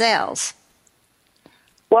get your sales.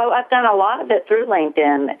 Well, I've done a lot of it through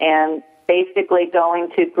LinkedIn and basically going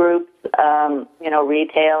to groups,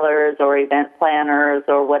 retailers or event planners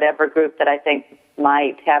or whatever group that I think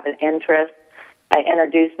might have an interest. I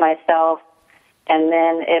introduce myself, and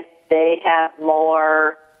then if they have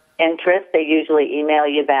more interest, they usually email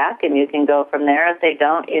you back, and you can go from there. If they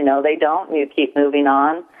don't, they don't, and you keep moving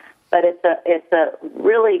on. But it's a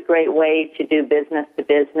really great way to do business to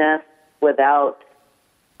business without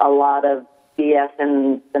a lot of BS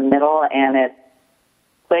in the middle, and it's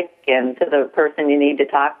quick and to the person you need to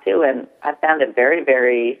talk to, and I found it very,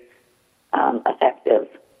 very effective.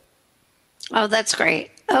 Oh, that's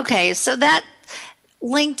great. Okay, so that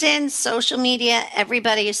LinkedIn, social media,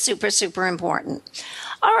 everybody is super, super important.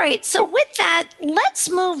 All right, so with that, let's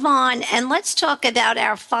move on and let's talk about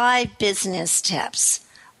our 5 business tips.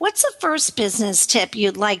 What's the first business tip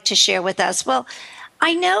you'd like to share with us? Well,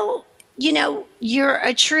 I know, you're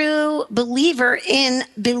a true believer in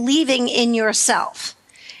believing in yourself.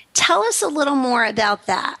 Tell us a little more about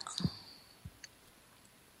that.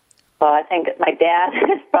 Well, I think my dad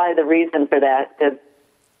is probably the reason for that, because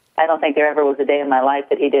I don't think there ever was a day in my life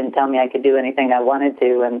that he didn't tell me I could do anything I wanted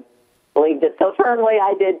to, and believed it so firmly.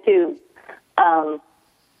 I did too.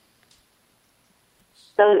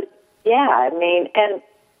 And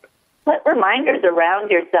put reminders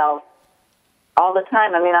around yourself all the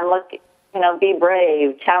time. I'm looking, be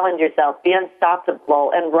brave, challenge yourself, be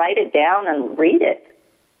unstoppable, and write it down and read it.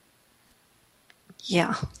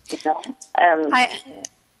 Yeah.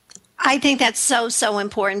 I think that's so, so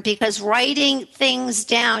important, because writing things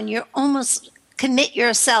down, you almost commit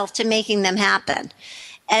yourself to making them happen.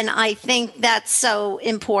 And I think that's so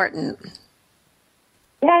important.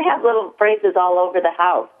 Yeah, I have little phrases all over the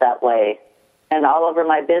house that way and all over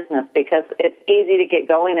my business, because it's easy to get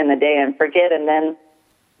going in the day and forget. And then,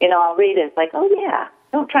 I'll read it. It's like, oh, yeah,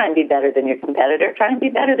 don't try and be better than your competitor. Try and be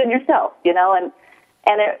better than yourself, And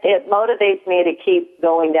it motivates me to keep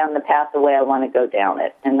going down the path the way I want to go down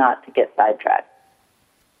it and not to get sidetracked.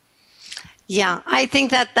 Yeah, I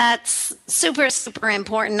think that's super, super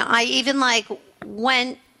important. I even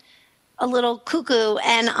went a little cuckoo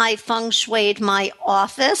and I feng shuied my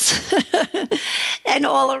office. And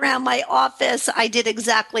all around my office, I did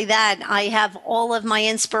exactly that. I have all of my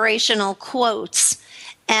inspirational quotes.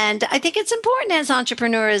 And I think it's important as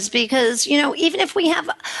entrepreneurs because, even if we have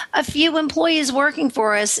a few employees working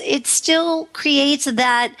for us, it still creates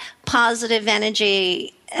that positive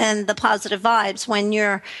energy and the positive vibes when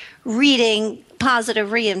you're reading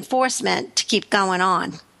positive reinforcement to keep going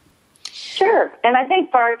on. Sure. And I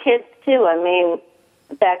think for our kids, too. I mean,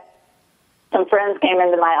 in fact, some friends came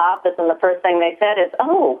into my office, and the first thing they said is,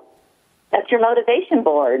 "Oh, that's your motivation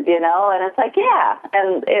board," And it's like, yeah.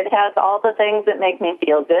 And it has all the things that make me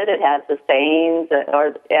feel good. It has the sayings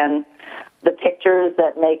and the pictures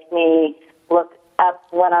that make me look up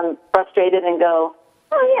when I'm frustrated and go,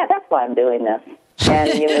 "Oh, yeah, that's why I'm doing this."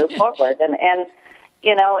 And you move forward. And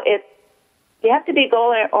it's, you have to be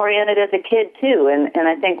goal-oriented as a kid, too. And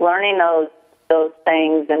I think learning those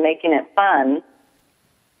things and making it fun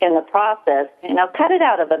in the process, cut it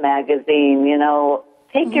out of a magazine,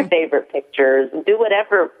 take your favorite pictures, do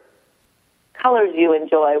whatever colors you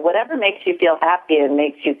enjoy, whatever makes you feel happy and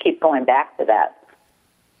makes you keep going back to that.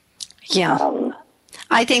 Yeah.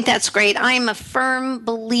 I think that's great. I'm a firm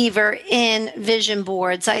believer in vision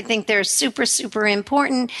boards. I think they're super, super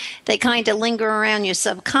important. They kind of linger around your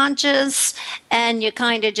subconscious and you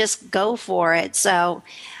kind of just go for it. So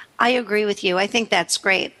I agree with you. I think that's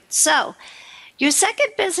great. So your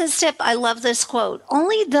second business tip, I love this quote.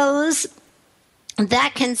 Only those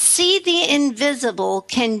that can see the invisible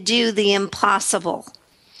can do the impossible.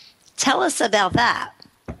 Tell us about that.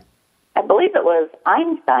 I believe it was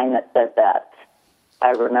Einstein that said that. I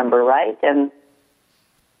remember right. And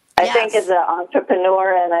I think as an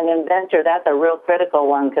entrepreneur and an inventor, that's a real critical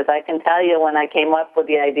one, because I can tell you when I came up with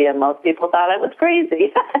the idea, most people thought I was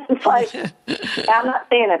crazy. It's like, I'm not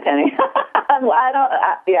seeing it, Penny.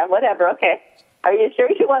 Whatever. Okay. Are you sure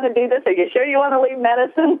you want to do this? Are you sure you want to leave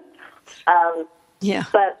medicine?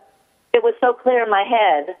 But it was so clear in my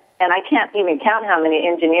head, and I can't even count how many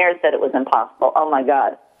engineers said it was impossible. Oh, my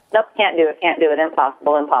God. Nope, can't do it,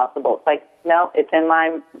 impossible. It's like, no, it's in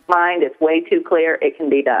my mind, it's way too clear, it can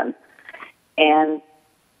be done. And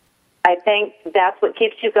I think that's what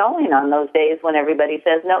keeps you going on those days when everybody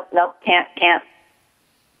says, nope, can't.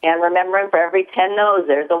 And remembering for every 10 no's,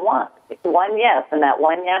 there's a one yes, and that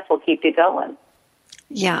one yes will keep you going.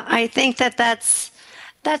 Yeah, I think that's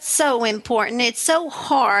so important. It's so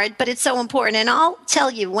hard, but it's so important. And I'll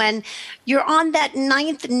tell you, when you're on that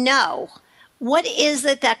 9th no, what is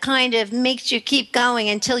it that kind of makes you keep going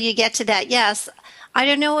until you get to that yes? I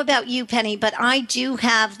don't know about you, Penny, but I do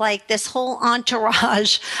have like this whole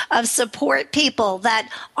entourage of support people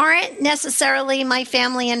that aren't necessarily my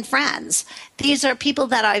family and friends. These are people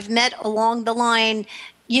that I've met along the line,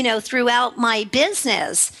 throughout my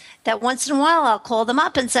business, that once in a while I'll call them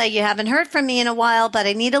up and say, you haven't heard from me in a while, but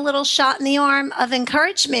I need a little shot in the arm of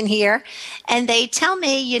encouragement here. And they tell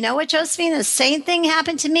me, you know what, Josephine, the same thing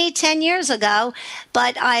happened to me 10 years ago,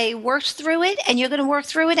 but I worked through it, and you're going to work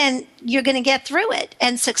through it, and you're going to get through it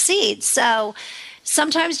and succeed. So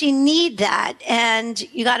sometimes you need that, and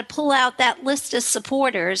you got to pull out that list of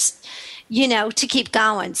supporters, to keep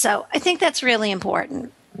going. So I think that's really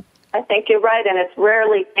important. I think you're right, and it's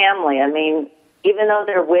rarely family. I mean, even though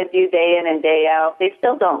they're with you day in and day out, they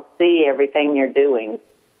still don't see everything you're doing.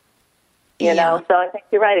 You know, so I think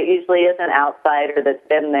you're right. It usually is an outsider that's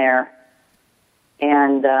been there.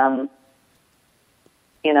 And, the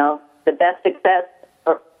best success,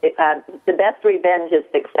 the best revenge is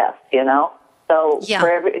success, So for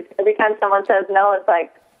every time someone says no, it's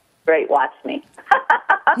like, great, watch me.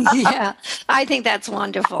 Yeah, I think that's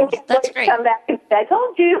wonderful. That's great. Come back and say, I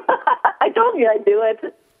told you I'd do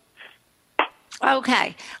it.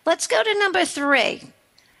 Okay, let's go to number 3.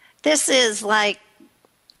 This is like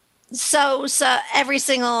so every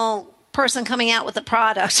single person coming out with a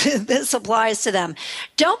product, this applies to them.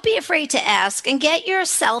 Don't be afraid to ask and get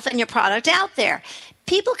yourself and your product out there.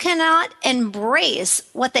 People cannot embrace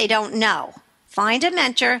what they don't know. Find a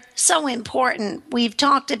mentor, so important. We've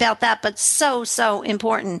talked about that, but so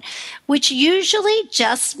important, which usually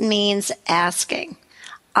just means asking.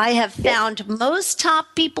 I have found most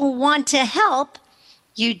top people want to help.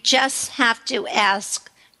 You just have to ask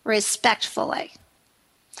respectfully.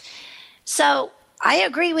 So I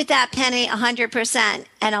agree with that, Penny, 100%.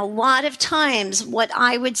 And a lot of times what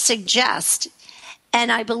I would suggest,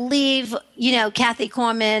 and I believe, Kathy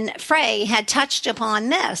Corman Frey had touched upon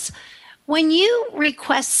this, when you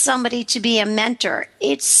request somebody to be a mentor,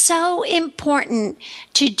 it's so important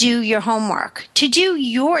to do your homework, to do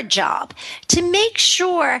your job, to make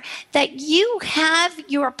sure that you have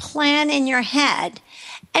your plan in your head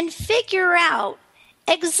and figure out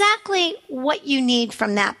exactly what you need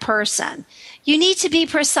from that person. You need to be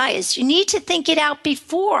precise. You need to think it out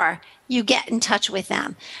before you get in touch with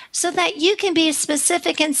them so that you can be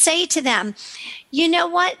specific and say to them, you know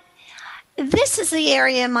what? This is the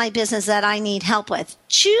area in my business that I need help with.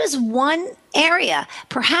 Choose one area.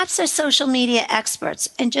 Perhaps they're social media experts,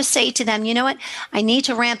 and just say to them, you know what, I need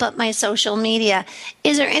to ramp up my social media.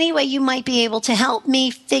 Is there any way you might be able to help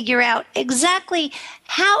me figure out exactly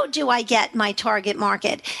how do I get my target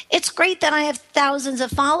market? It's great that I have thousands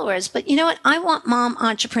of followers, but you know what? I want mom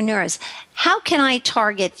entrepreneurs. How can I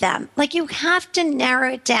target them? Like, you have to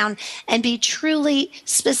narrow it down and be truly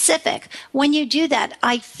specific. When you do that,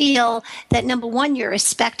 I feel that number one, you're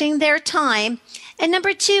respecting their time. And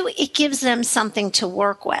number two, it gives them something to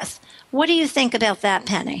work with. What do you think about that,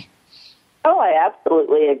 Penny? Oh, I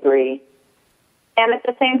absolutely agree. And at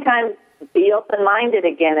the same time, be open-minded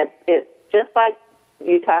again. It's just like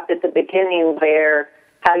you talked at the beginning, where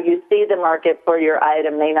how you see the market for your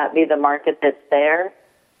item may not be the market that's there.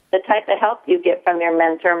 The type of help you get from your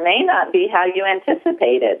mentor may not be how you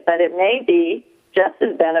anticipate it, but it may be just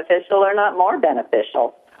as beneficial or not more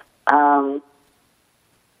beneficial.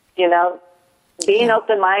 Being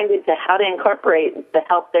open-minded to how to incorporate the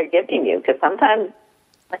help they're giving you, because sometimes,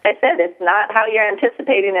 like I said, it's not how you're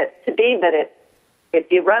anticipating it to be, but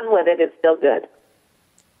if you run with it, it's still good.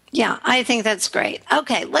 Yeah, I think that's great.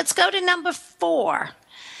 Okay, let's go to number 4.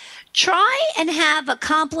 Try and have a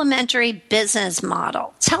complementary business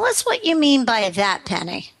model. Tell us what you mean by that,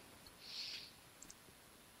 Penny.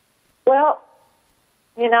 Well,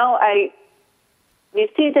 you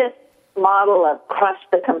see this model of crush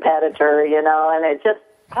the competitor, and it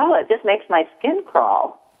just makes my skin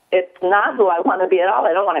crawl. It's not who I want to be at all.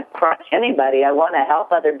 I don't want to crush anybody. I want to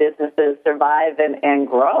help other businesses survive and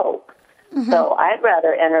grow. Mm-hmm. So I'd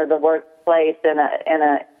rather enter the workplace in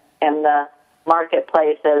the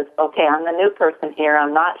marketplace as, okay, I'm the new person here.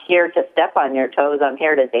 I'm not here to step on your toes. I'm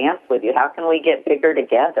here to dance with you. How can we get bigger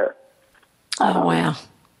together? Oh, wow.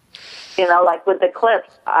 Like with the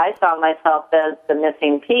clips, I saw myself as the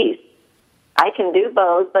missing piece. I can do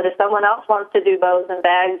bows, but if someone else wants to do bows and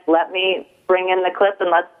bags, let me bring in the clip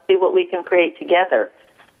and let's see what we can create together.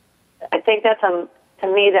 I think that's, to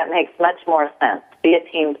me, that makes much more sense. Be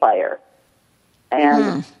a team player.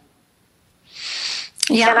 And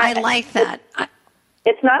yeah, I like that.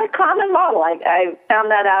 It's not a common model. I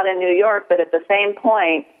found that out in New York, but at the same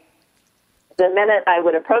point, the minute I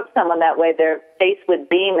would approach someone that way, their face would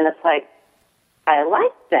beam, and it's like, I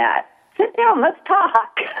like that. Sit down, let's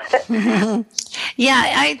talk. Yeah,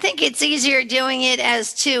 I think it's easier doing it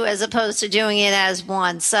as two as opposed to doing it as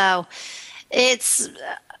one. So it's,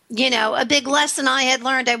 a big lesson I had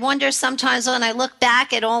learned. I wonder sometimes when I look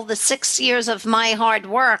back at all the 6 years of my hard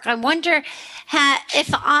work, I wonder if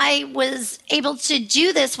I was able to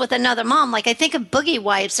do this with another mom. Like, I think of Boogie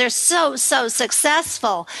Wipes. They're so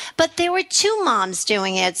successful. But there were 2 moms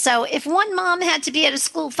doing it. So if one mom had to be at a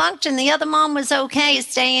school function, the other mom was okay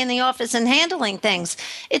staying in the office and handling things.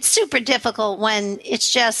 It's super difficult when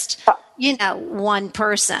it's just, one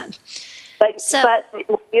person. But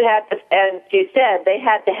you had to, as you said, they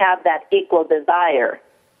had to have that equal desire.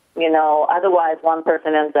 Otherwise one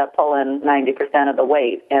person ends up pulling 90% of the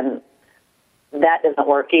weight, and that doesn't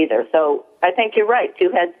work either. So I think you're right. 2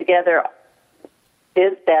 heads together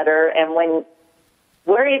is better. And when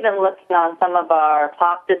we're even looking on some of our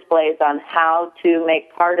pop displays on how to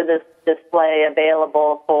make part of this display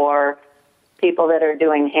available for people that are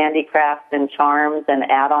doing handicrafts and charms and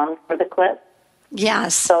add-ons for the clip.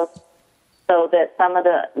 Yes. So that some of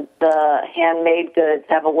the handmade goods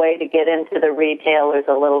have a way to get into the retailers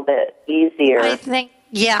a little bit easier. I think,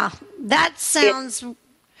 that sounds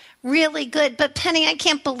really good. But Penny, I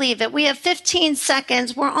can't believe it. We have 15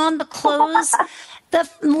 seconds. We're on the close. The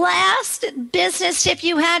last business tip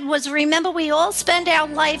you had was, remember, we all spend our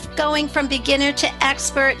life going from beginner to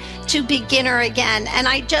expert to beginner again. And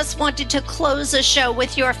I just wanted to close the show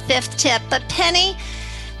with your 5th tip. But Penny,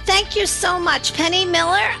 thank you so much. Penny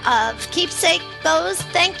Miller of Keepsake Bows,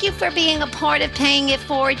 thank you for being a part of Paying It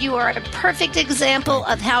Forward. You are a perfect example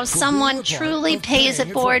of how someone truly pays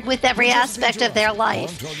it forward with every aspect of their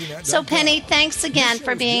life. So, Penny, thanks again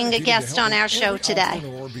for being a guest on our show today.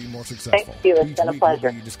 Thank you. It's been a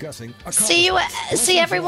pleasure. See everyone.